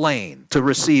was slain to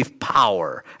receive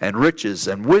power and riches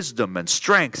and wisdom and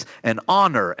strength and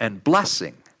honor and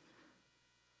blessing.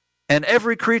 And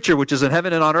every creature which is in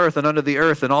heaven and on earth and under the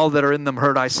earth and all that are in them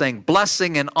heard I saying,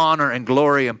 blessing and honor and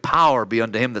glory and power be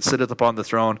unto him that sitteth upon the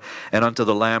throne and unto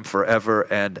the Lamb forever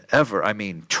and ever. I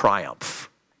mean, triumph.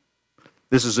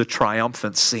 This is a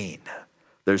triumphant scene.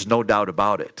 There's no doubt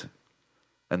about it.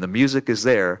 And the music is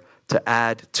there to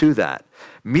add to that.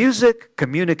 Music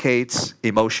communicates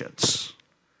emotions.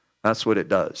 That's what it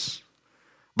does.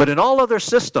 But in all other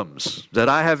systems that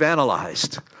I have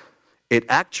analyzed, it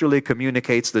actually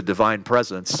communicates the divine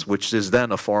presence, which is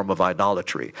then a form of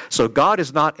idolatry. So God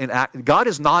is not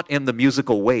in the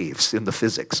musical waves in the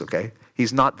physics, okay?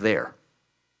 He's not there.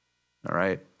 All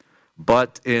right?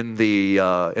 But in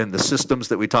the systems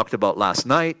that we talked about last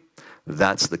night,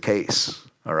 that's the case.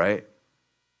 All right?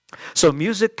 So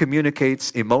music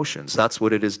communicates emotions. That's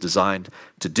what it is designed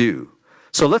to do.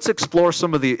 So let's explore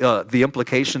some of the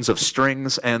implications of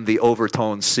strings and the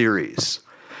overtone series.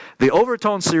 The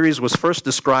overtone series was first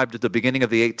described at the beginning of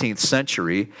the 18th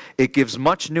century. It gives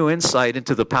much new insight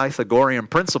into the Pythagorean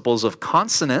principles of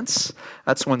consonance.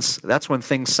 That's when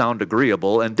things sound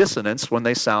agreeable, and dissonance when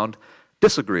they sound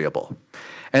disagreeable.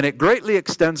 And it greatly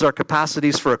extends our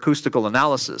capacities for acoustical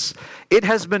analysis. It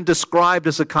has been described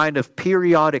as a kind of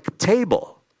periodic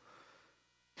table,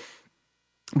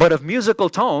 but of musical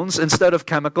tones instead of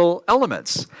chemical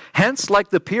elements. Hence, like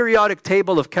the periodic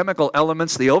table of chemical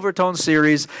elements, the overtone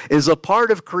series is a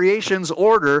part of creation's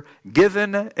order,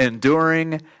 given,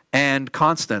 enduring, and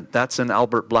constant. That's in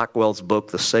Albert Blackwell's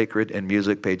book, The Sacred in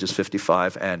Music, pages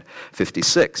 55 and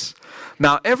 56.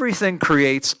 Now, everything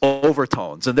creates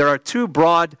overtones, and there are two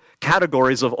broad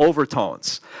categories of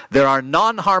overtones. There are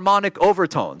non-harmonic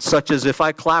overtones, such as if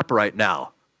I clap right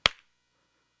now.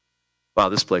 Wow,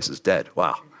 this place is dead.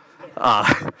 Wow.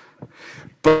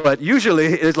 But usually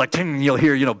it's like, ting, you'll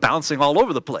hear, bouncing all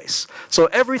over the place. So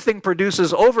everything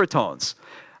produces overtones.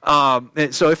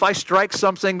 So if I strike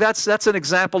something, that's an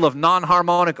example of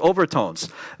non-harmonic overtones.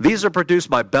 These are produced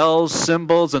by bells,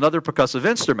 cymbals, and other percussive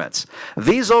instruments.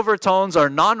 These overtones are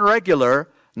non-regular,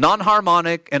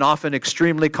 non-harmonic, and often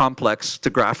extremely complex to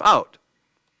graph out.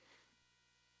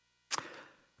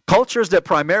 Cultures that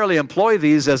primarily employ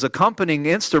these as accompanying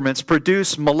instruments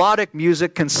produce melodic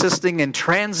music consisting in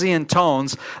transient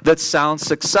tones that sound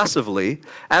successively,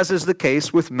 as is the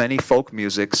case with many folk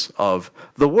musics of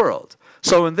the world.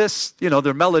 So in this,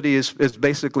 their melody is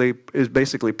basically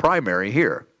primary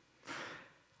here.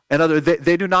 And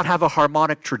they do not have a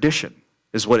harmonic tradition,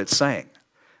 is what it's saying,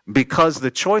 because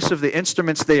the choice of the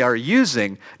instruments they are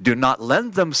using do not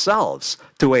lend themselves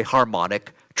to a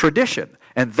harmonic tradition.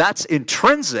 And that's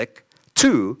intrinsic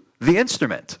to the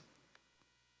instrument.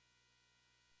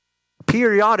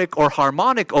 Periodic or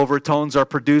harmonic overtones are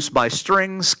produced by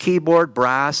strings, keyboard,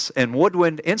 brass, and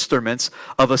woodwind instruments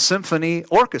of a symphony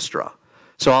orchestra.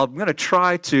 So I'm going to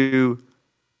try to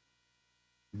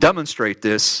demonstrate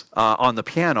this on the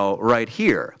piano right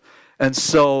here. And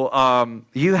so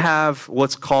you have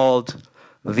what's called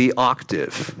the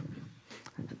octave.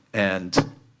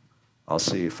 And I'll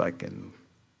see if I can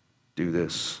do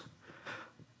this.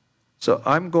 So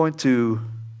I'm going to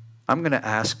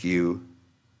ask you,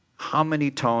 how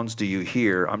many tones do you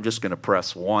hear? I'm just going to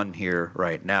press 1 here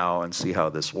right now and see how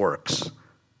this works.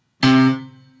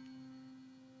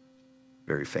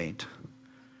 Very faint,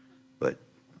 but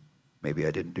maybe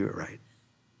I didn't do it right.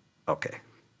 Okay.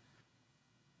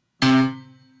 Can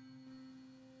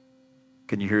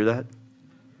you hear that?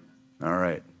 All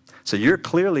right. So you're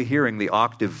clearly hearing the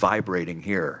octave vibrating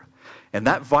here. and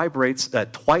that vibrates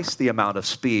at twice the amount of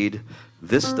speed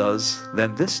this does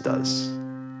than this does.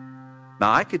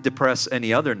 Now, I could depress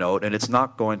any other note, and it's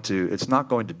not going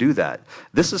to do that.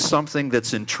 This is something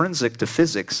that's intrinsic to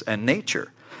physics and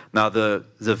nature. Now, the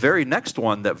very next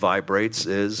one that vibrates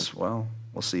is, well,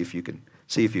 we'll see if you can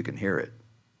hear it.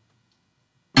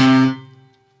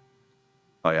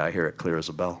 Oh yeah, I hear it clear as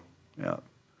a bell. Yeah.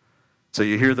 So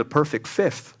you hear the perfect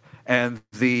fifth, and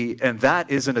that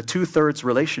is in a 2/3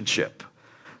 relationship.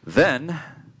 Then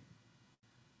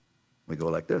we go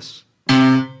like this.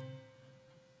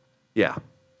 Yeah,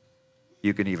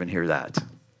 you can even hear that.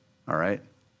 All right.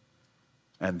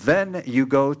 And then you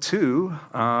go to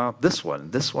this one.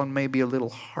 This one may be a little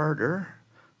harder.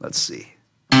 Let's see.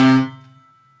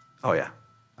 Oh yeah,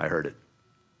 I heard it.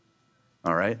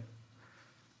 All right.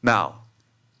 Now,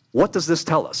 what does this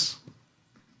tell us?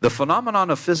 The phenomenon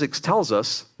of physics tells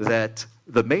us that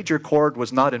the major chord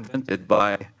was not invented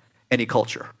by any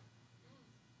culture.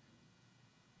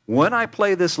 When I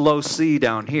play this low C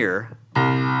down here,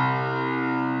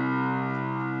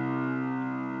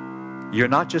 you're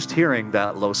not just hearing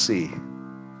that low C.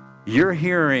 You're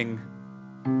hearing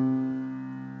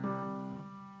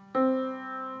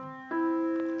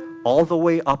all the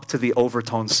way up to the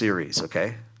overtone series,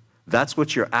 okay? That's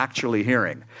what you're actually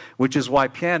hearing, which is why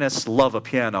pianists love a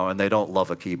piano and they don't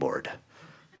love a keyboard.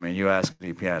 I mean, you ask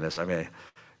any pianist, I mean,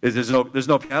 there's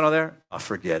no piano there? Oh,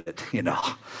 forget it, you know.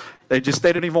 They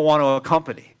don't even want to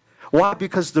accompany. Why?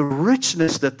 Because the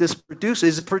richness that this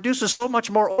produces, it produces so much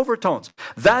more overtones.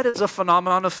 That is a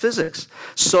phenomenon of physics.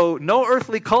 So no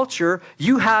earthly culture,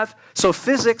 so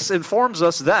physics informs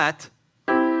us that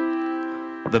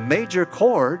the major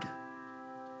chord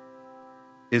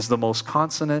is the most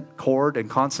consonant chord and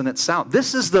consonant sound.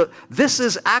 This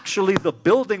is actually the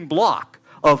building block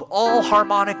of all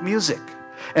harmonic music.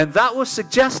 And that was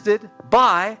suggested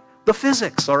by the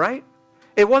physics, all right?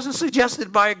 It wasn't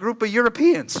suggested by a group of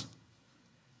Europeans.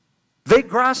 They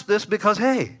grasped this because,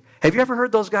 hey, have you ever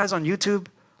heard those guys on YouTube?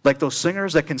 Like those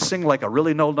singers that can sing like a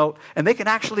really low note, and they can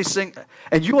actually sing,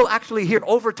 and you will actually hear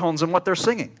overtones in what they're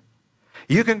singing.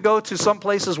 You can go to some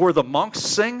places where the monks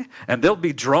sing, and they'll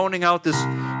be droning out this,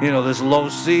 this low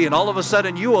C, and all of a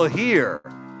sudden you will hear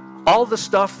all the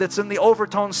stuff that's in the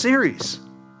overtone series.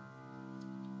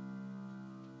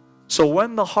 So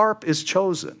when the harp is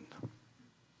chosen,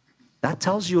 that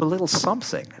tells you a little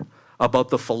something about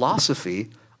the philosophy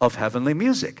of heavenly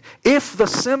music. If the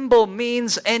symbol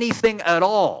means anything at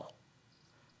all,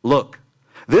 look,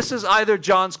 this is either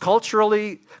John's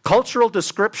cultural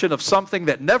description of something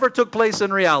that never took place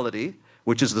in reality,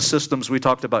 which is the systems we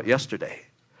talked about yesterday,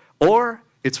 or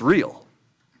it's real.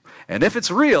 And if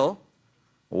it's real,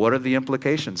 what are the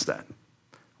implications then?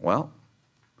 Well,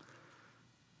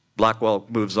 Blackwell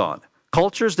moves on.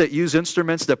 Cultures that use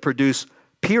instruments that produce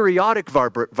periodic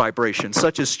vibrations,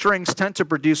 such as strings, tend to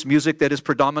produce music that is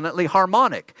predominantly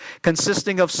harmonic,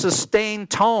 consisting of sustained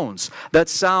tones that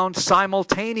sound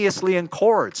simultaneously in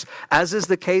chords, as is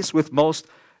the case with most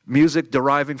music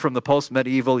deriving from the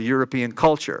post-medieval European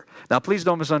culture. Now, please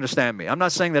don't misunderstand me. I'm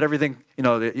not saying that everything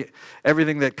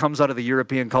that comes out of the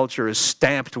European culture is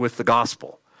stamped with the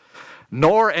gospel,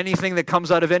 nor anything that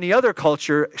comes out of any other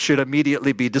culture should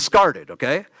immediately be discarded,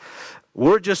 okay?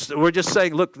 We're just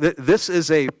saying, look, this is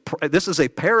a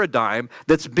paradigm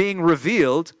that's being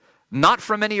revealed not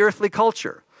from any earthly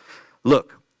culture.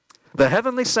 Look, the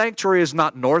heavenly sanctuary is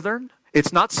not northern,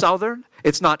 it's not southern,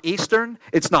 it's not eastern,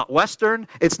 it's not western,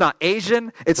 it's not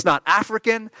Asian, it's not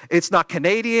African, it's not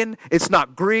Canadian, it's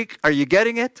not Greek. Are you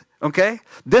getting it? Okay?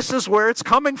 This is where it's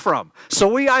coming from. So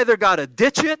we either got to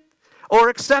ditch it or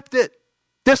accept it.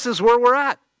 This is where we're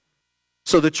at.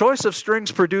 So the choice of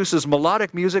strings produces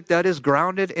melodic music that is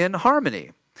grounded in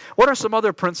harmony. What are some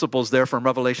other principles there from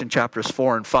Revelation chapters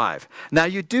 4 and 5? Now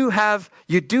you do have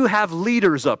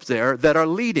leaders up there that are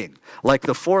leading, like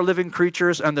the 4 living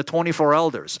creatures and the 24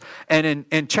 elders. And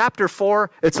in chapter 4,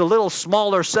 it's a little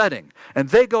smaller setting. And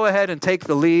they go ahead and take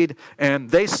the lead, and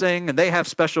they sing, and they have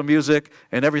special music,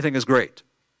 and everything is great.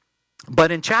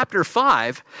 But in chapter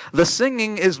 5, the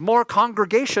singing is more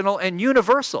congregational and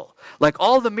universal. Like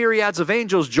all the myriads of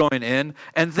angels join in,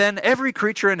 and then every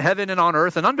creature in heaven and on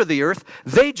earth and under the earth,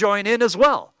 they join in as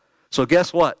well. So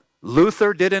guess what?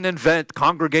 Luther didn't invent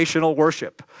congregational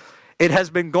worship. It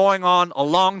has been going on a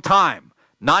long time.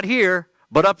 Not here,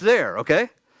 but up there, okay?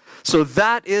 So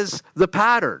that is the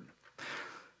pattern.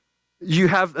 You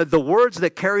have the words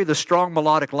that carry the strong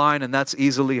melodic line, and that's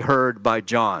easily heard by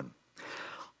John.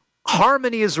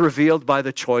 Harmony is revealed by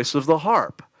the choice of the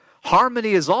harp.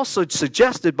 Harmony is also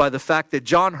suggested by the fact that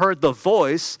John heard the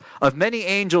voice of many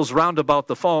angels round about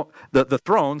the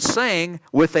throne saying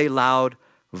with a loud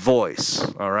voice.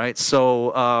 All right,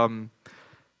 so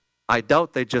I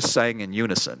doubt they just sang in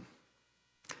unison.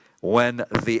 When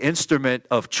the instrument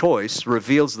of choice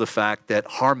reveals the fact that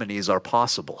harmonies are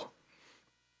possible.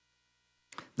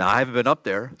 Now, I haven't been up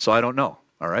there, so I don't know,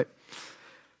 all right?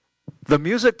 The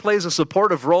music plays a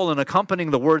supportive role in accompanying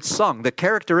the words sung. The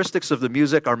characteristics of the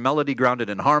music are melody grounded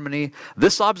in harmony.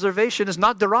 This observation is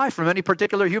not derived from any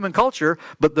particular human culture,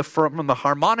 but from the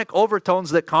harmonic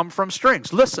overtones that come from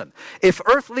strings. Listen, if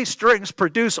earthly strings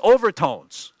produce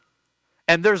overtones,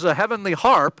 and there's a heavenly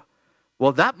harp,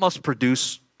 well, that must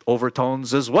produce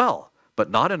overtones as well, but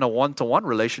not in a one-to-one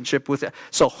relationship with it.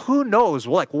 So who knows,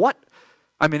 like what?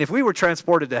 I mean, if we were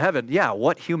transported to heaven, yeah,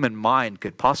 what human mind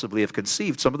could possibly have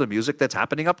conceived some of the music that's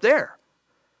happening up there?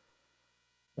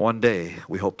 One day,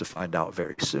 we hope to find out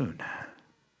very soon.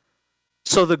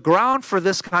 So the ground for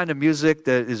this kind of music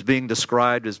that is being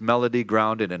described is melody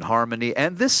grounded in harmony,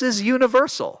 and this is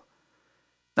universal.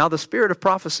 Now, the spirit of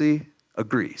prophecy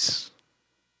agrees.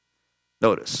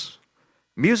 Notice,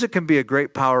 music can be a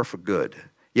great power for good,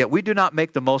 yet we do not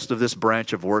make the most of this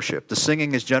branch of worship. The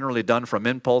singing is generally done from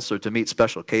impulse or to meet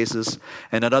special cases,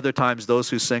 and at other times those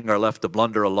who sing are left to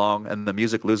blunder along, and the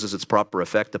music loses its proper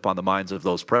effect upon the minds of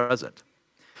those present.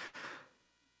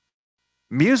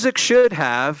 Music should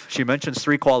have, she mentions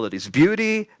 3 qualities,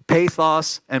 beauty,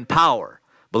 pathos, and power.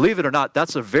 Believe it or not,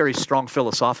 that's a very strong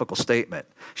philosophical statement.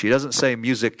 She doesn't say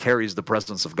music carries the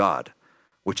presence of God,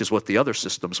 which is what the other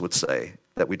systems would say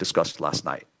that we discussed last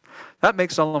night. That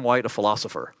makes Ellen White a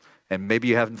philosopher, and maybe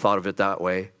you haven't thought of it that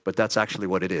way, but that's actually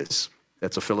what it is.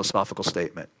 It's a philosophical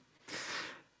statement.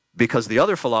 Because the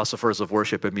other philosophers of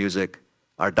worship and music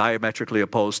are diametrically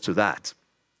opposed to that.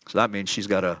 So that means she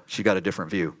got a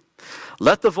different view.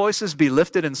 Let the voices be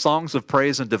lifted in songs of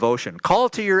praise and devotion. Call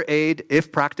to your aid,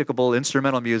 if practicable,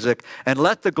 instrumental music, and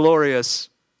let the glorious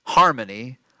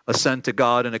harmony ascend to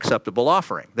God an acceptable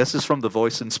offering. This is from the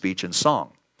Voice and Speech and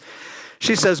Song.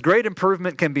 She says, great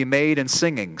improvement can be made in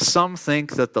singing. Some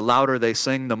think that the louder they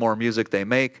sing, the more music they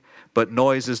make, but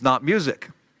noise is not music.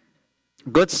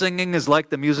 Good singing is like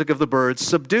the music of the birds,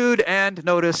 subdued and,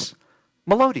 notice,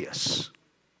 melodious.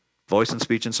 Voice and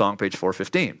Speech and Song, page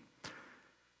 415.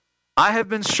 I have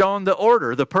been shown the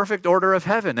order, the perfect order of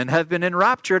heaven, and have been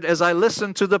enraptured as I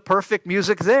listen to the perfect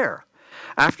music there.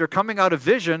 After coming out of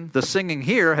vision, the singing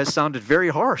here has sounded very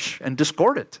harsh and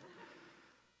discordant.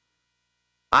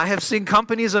 I have seen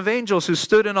companies of angels who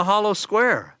stood in a hollow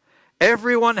square,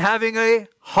 everyone having a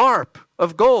harp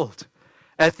of gold.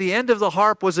 At the end of the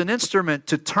harp was an instrument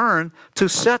to turn, to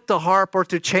set the harp, or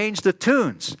to change the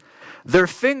tunes. Their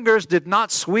fingers did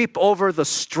not sweep over the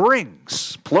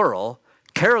strings, plural,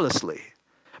 carelessly,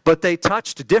 but they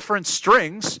touched different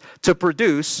strings to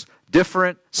produce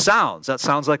different sounds. That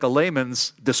sounds like a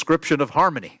layman's description of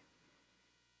harmony.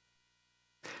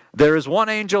 There is one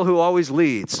angel who always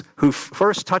leads, who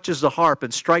first touches the harp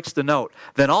and strikes the note.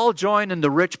 Then all join in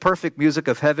the rich, perfect music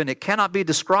of heaven. It cannot be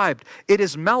described. It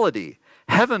is melody,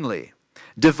 heavenly,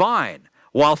 divine,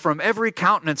 while from every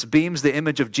countenance beams the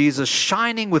image of Jesus,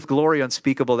 shining with glory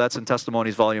unspeakable. That's in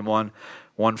Testimonies, Volume 1,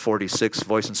 146,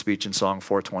 Voice and Speech and Song,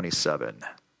 427.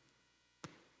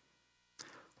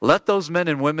 Let those men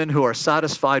and women who are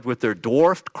satisfied with their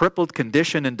dwarfed, crippled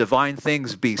condition in divine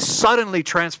things be suddenly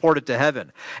transported to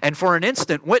heaven, and for an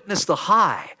instant witness the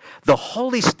high, the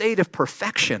holy state of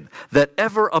perfection that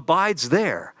ever abides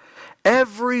there.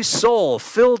 Every soul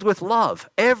filled with love,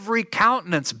 every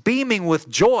countenance beaming with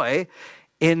joy,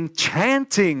 in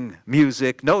chanting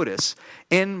music, notice,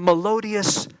 in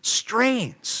melodious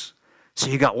strains. So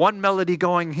you got one melody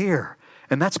going here,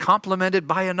 and that's complemented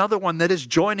by another one that is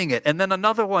joining it, and then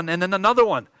another one, and then another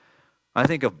one. I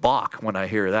think of Bach when I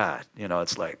hear that. You know,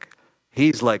 it's like,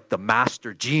 he's like the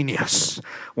master genius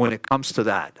when it comes to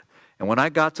that. And when I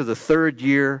got to the 3rd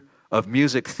year of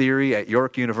music theory at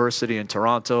York University in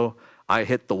Toronto, I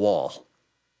hit the wall.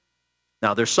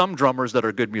 Now, there's some drummers that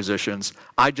are good musicians.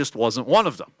 I just wasn't one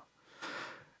of them.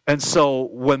 And so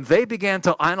when they began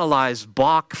to analyze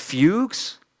Bach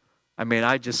fugues, I mean,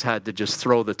 I just had to just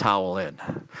throw the towel in.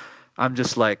 I'm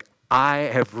just like, I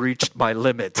have reached my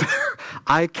limit.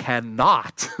 I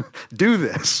cannot do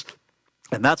this.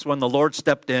 And that's when the Lord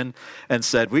stepped in and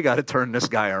said, we got to turn this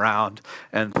guy around.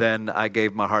 And then I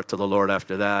gave my heart to the Lord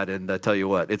after that. And I tell you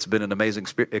what, it's been an amazing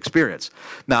experience.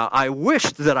 Now, I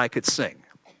wished that I could sing.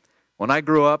 When I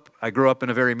grew up in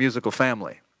a very musical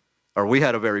family, or we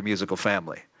had a very musical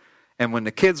family. And when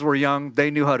the kids were young,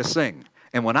 they knew how to sing.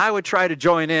 And when I would try to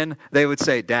join in, they would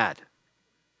say, Dad,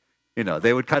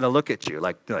 They would kind of look at you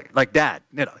like Dad,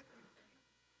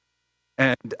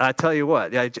 And I tell you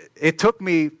what, it took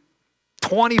me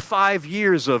 25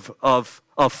 years of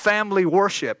family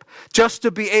worship just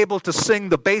to be able to sing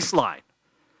the bass line.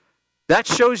 That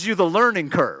shows you the learning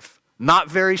curve. Not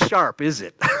very sharp, is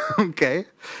it? Okay.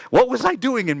 What was I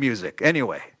doing in music?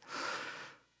 Anyway.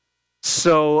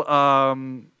 So,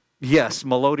 yes,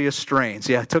 melodious strains.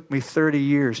 Yeah, it took me 30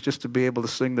 years just to be able to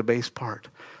sing the bass part.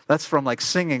 That's from like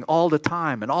singing all the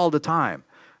time and all the time.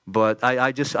 But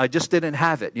I just didn't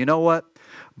have it. You know what?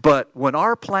 But when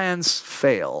our plans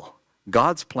fail,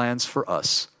 God's plans for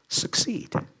us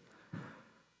succeed.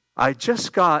 I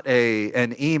just got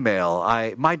an email.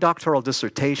 My doctoral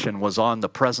dissertation was on the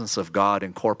presence of God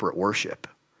in corporate worship.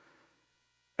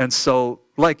 And so,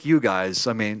 like you guys,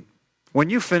 when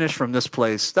you finish from this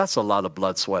place, that's a lot of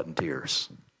blood, sweat, and tears,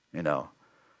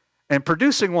 And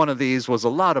producing one of these was a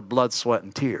lot of blood, sweat,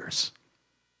 and tears.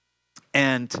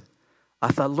 And I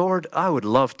thought, Lord, I would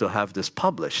love to have this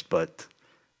published, but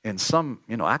in some,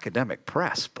 academic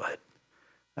press, but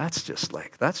that's just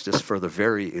for the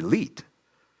very elite.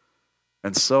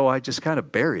 And so I just kind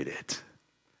of buried it.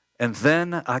 And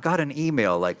then I got an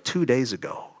email like 2 days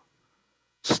ago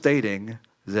stating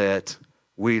that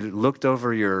we looked over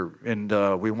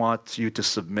we want you to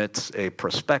submit a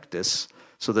prospectus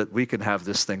so that we can have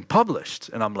this thing published.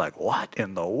 And I'm like, what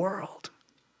in the world?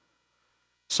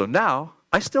 So now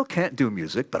I still can't do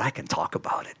music, but I can talk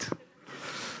about it.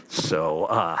 So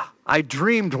I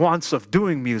dreamed once of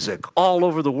doing music all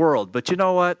over the world. But you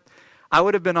know what? I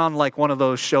would have been on like one of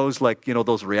those shows, like,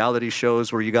 those reality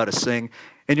shows where you got to sing.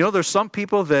 And there's some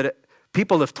people that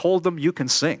people have told them you can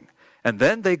sing. And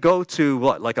then they go to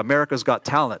like America's Got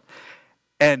Talent.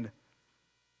 And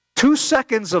 2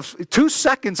 seconds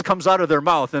comes out of their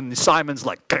mouth and Simon's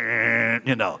like,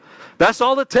 That's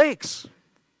all it takes.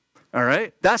 All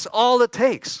right? That's all it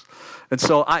takes. And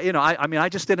so I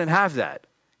just didn't have that.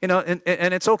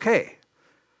 And it's okay.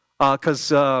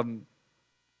 Because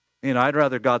I'd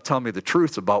rather God tell me the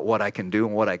truth about what I can do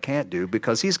and what I can't do,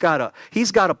 because He's got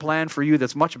a plan for you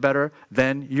that's much better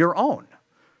than your own.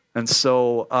 And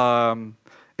so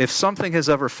if something has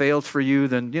ever failed for you,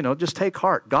 then, just take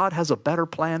heart. God has a better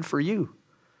plan for you,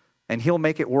 and He'll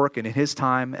make it work in His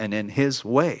time and in His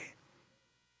way.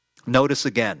 Notice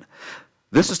again,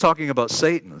 this is talking about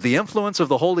Satan. The influence of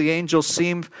the holy angels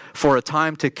seemed for a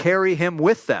time to carry him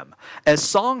with them. As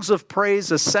songs of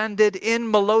praise ascended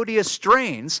in melodious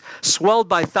strains, swelled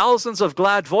by thousands of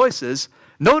glad voices,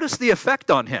 notice the effect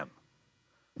on him.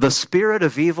 The spirit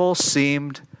of evil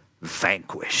seemed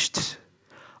vanquished.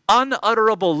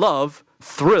 Unutterable love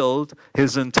thrilled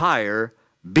his entire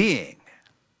being.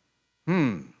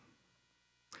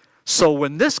 So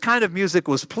when this kind of music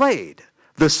was played,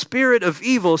 the spirit of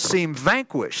evil seemed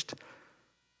vanquished.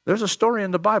 There's a story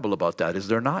in the Bible about that, is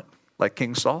there not? Like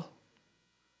King Saul.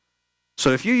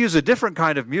 So if you use a different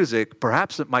kind of music,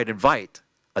 perhaps it might invite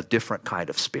a different kind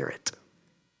of spirit.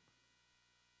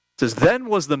 It says, then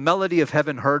was the melody of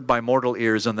heaven heard by mortal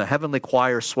ears, and the heavenly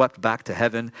choir swept back to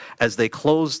heaven as they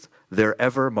closed their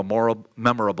ever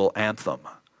memorable anthem.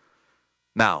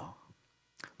 Now,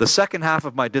 the second half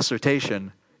of my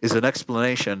dissertation is an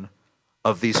explanation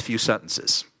of these few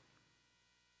sentences.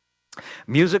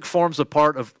 Music forms a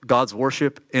part of God's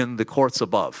worship in the courts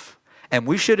above. And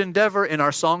we should endeavor in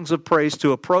our songs of praise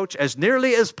to approach as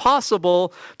nearly as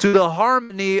possible to the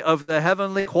harmony of the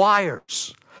heavenly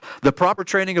choirs. The proper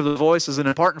training of the voice is an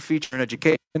important feature in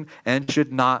education and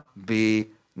should not be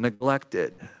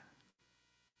neglected.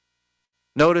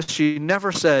 Notice she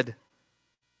never said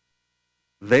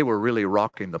they were really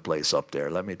rocking the place up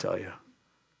there, let me tell you.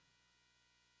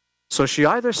 So she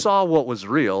either saw what was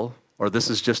real, or this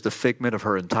is just a figment of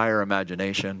her entire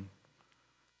imagination.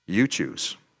 You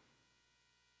choose.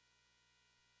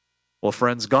 Well,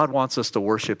 friends, God wants us to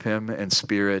worship Him in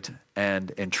spirit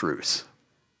and in truth.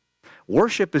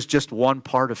 Worship is just one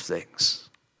part of things.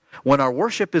 When our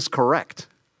worship is correct,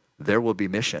 there will be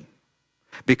mission.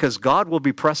 Because God will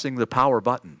be pressing the power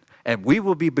button, and we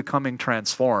will be becoming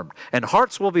transformed, and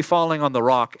hearts will be falling on the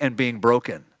rock and being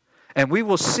broken. And we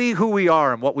will see who we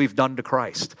are and what we've done to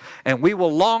Christ. And we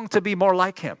will long to be more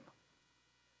like Him.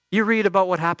 You read about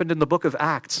what happened in the book of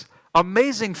Acts.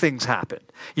 Amazing things happened.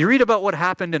 You read about what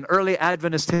happened in early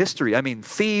Adventist history.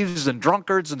 Thieves and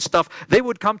drunkards and stuff, they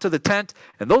would come to the tent,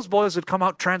 and those boys would come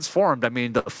out transformed.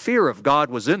 The fear of God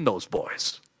was in those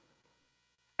boys.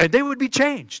 And they would be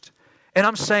changed. And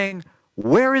I'm saying,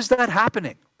 where is that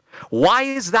happening? Why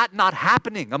is that not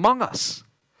happening among us?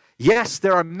 Yes,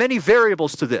 there are many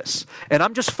variables to this, and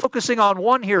I'm just focusing on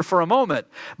one here for a moment.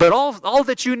 But all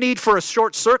that you need for a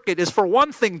short circuit is for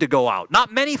one thing to go out,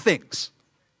 not many things.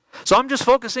 So I'm just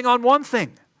focusing on one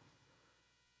thing.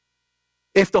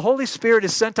 If the Holy Spirit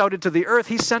is sent out into the earth,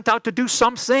 He's sent out to do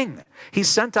something. He's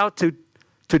sent out to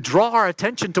draw our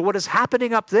attention to what is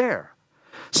happening up there,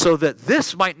 so that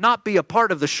this might not be a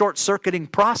part of the short-circuiting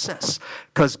process,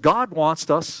 because God wants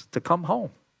us to come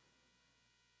home.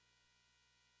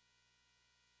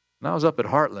 When I was up at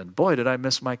Heartland, boy, did I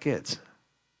miss my kids.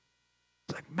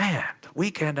 It's like, man,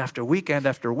 weekend after weekend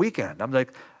after weekend. I'm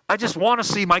like, I just want to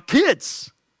see my kids.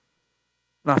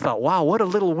 And I thought, wow, what a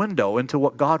little window into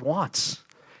what God wants.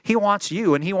 He wants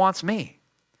you and He wants me.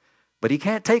 But He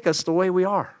can't take us the way we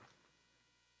are.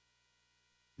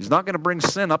 He's not going to bring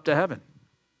sin up to heaven.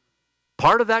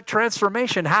 Part of that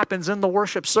transformation happens in the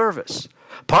worship service.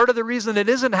 Part of the reason it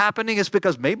isn't happening is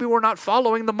because maybe we're not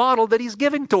following the model that He's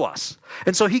giving to us.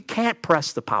 And so He can't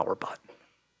press the power button.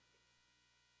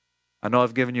 I know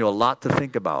I've given you a lot to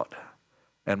think about.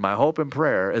 And my hope and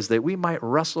prayer is that we might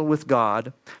wrestle with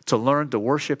God to learn to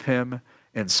worship Him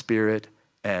in spirit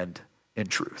and in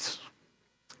truth.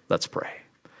 Let's pray.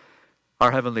 Our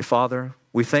Heavenly Father,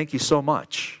 we thank You so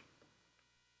much.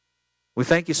 We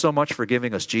thank You so much for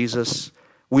giving us Jesus.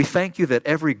 We thank You that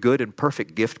every good and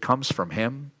perfect gift comes from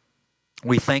Him.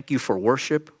 We thank You for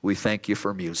worship. We thank You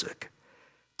for music.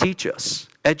 Teach us,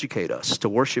 educate us to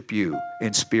worship You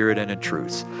in spirit and in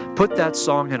truth. Put that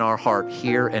song in our heart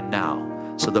here and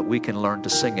now so that we can learn to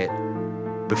sing it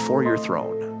before Your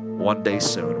throne. One day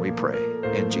soon, we pray.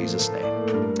 In Jesus'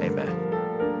 name, amen.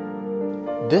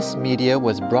 This media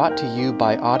was brought to you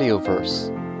by Audioverse,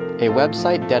 a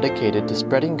website dedicated to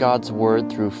spreading God's Word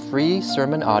through free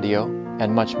sermon audio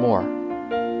and much more.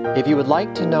 If you would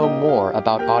like to know more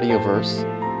about Audioverse,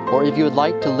 or if you would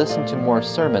like to listen to more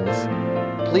sermons,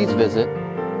 please visit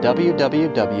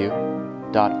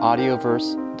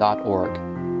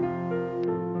www.audioverse.org.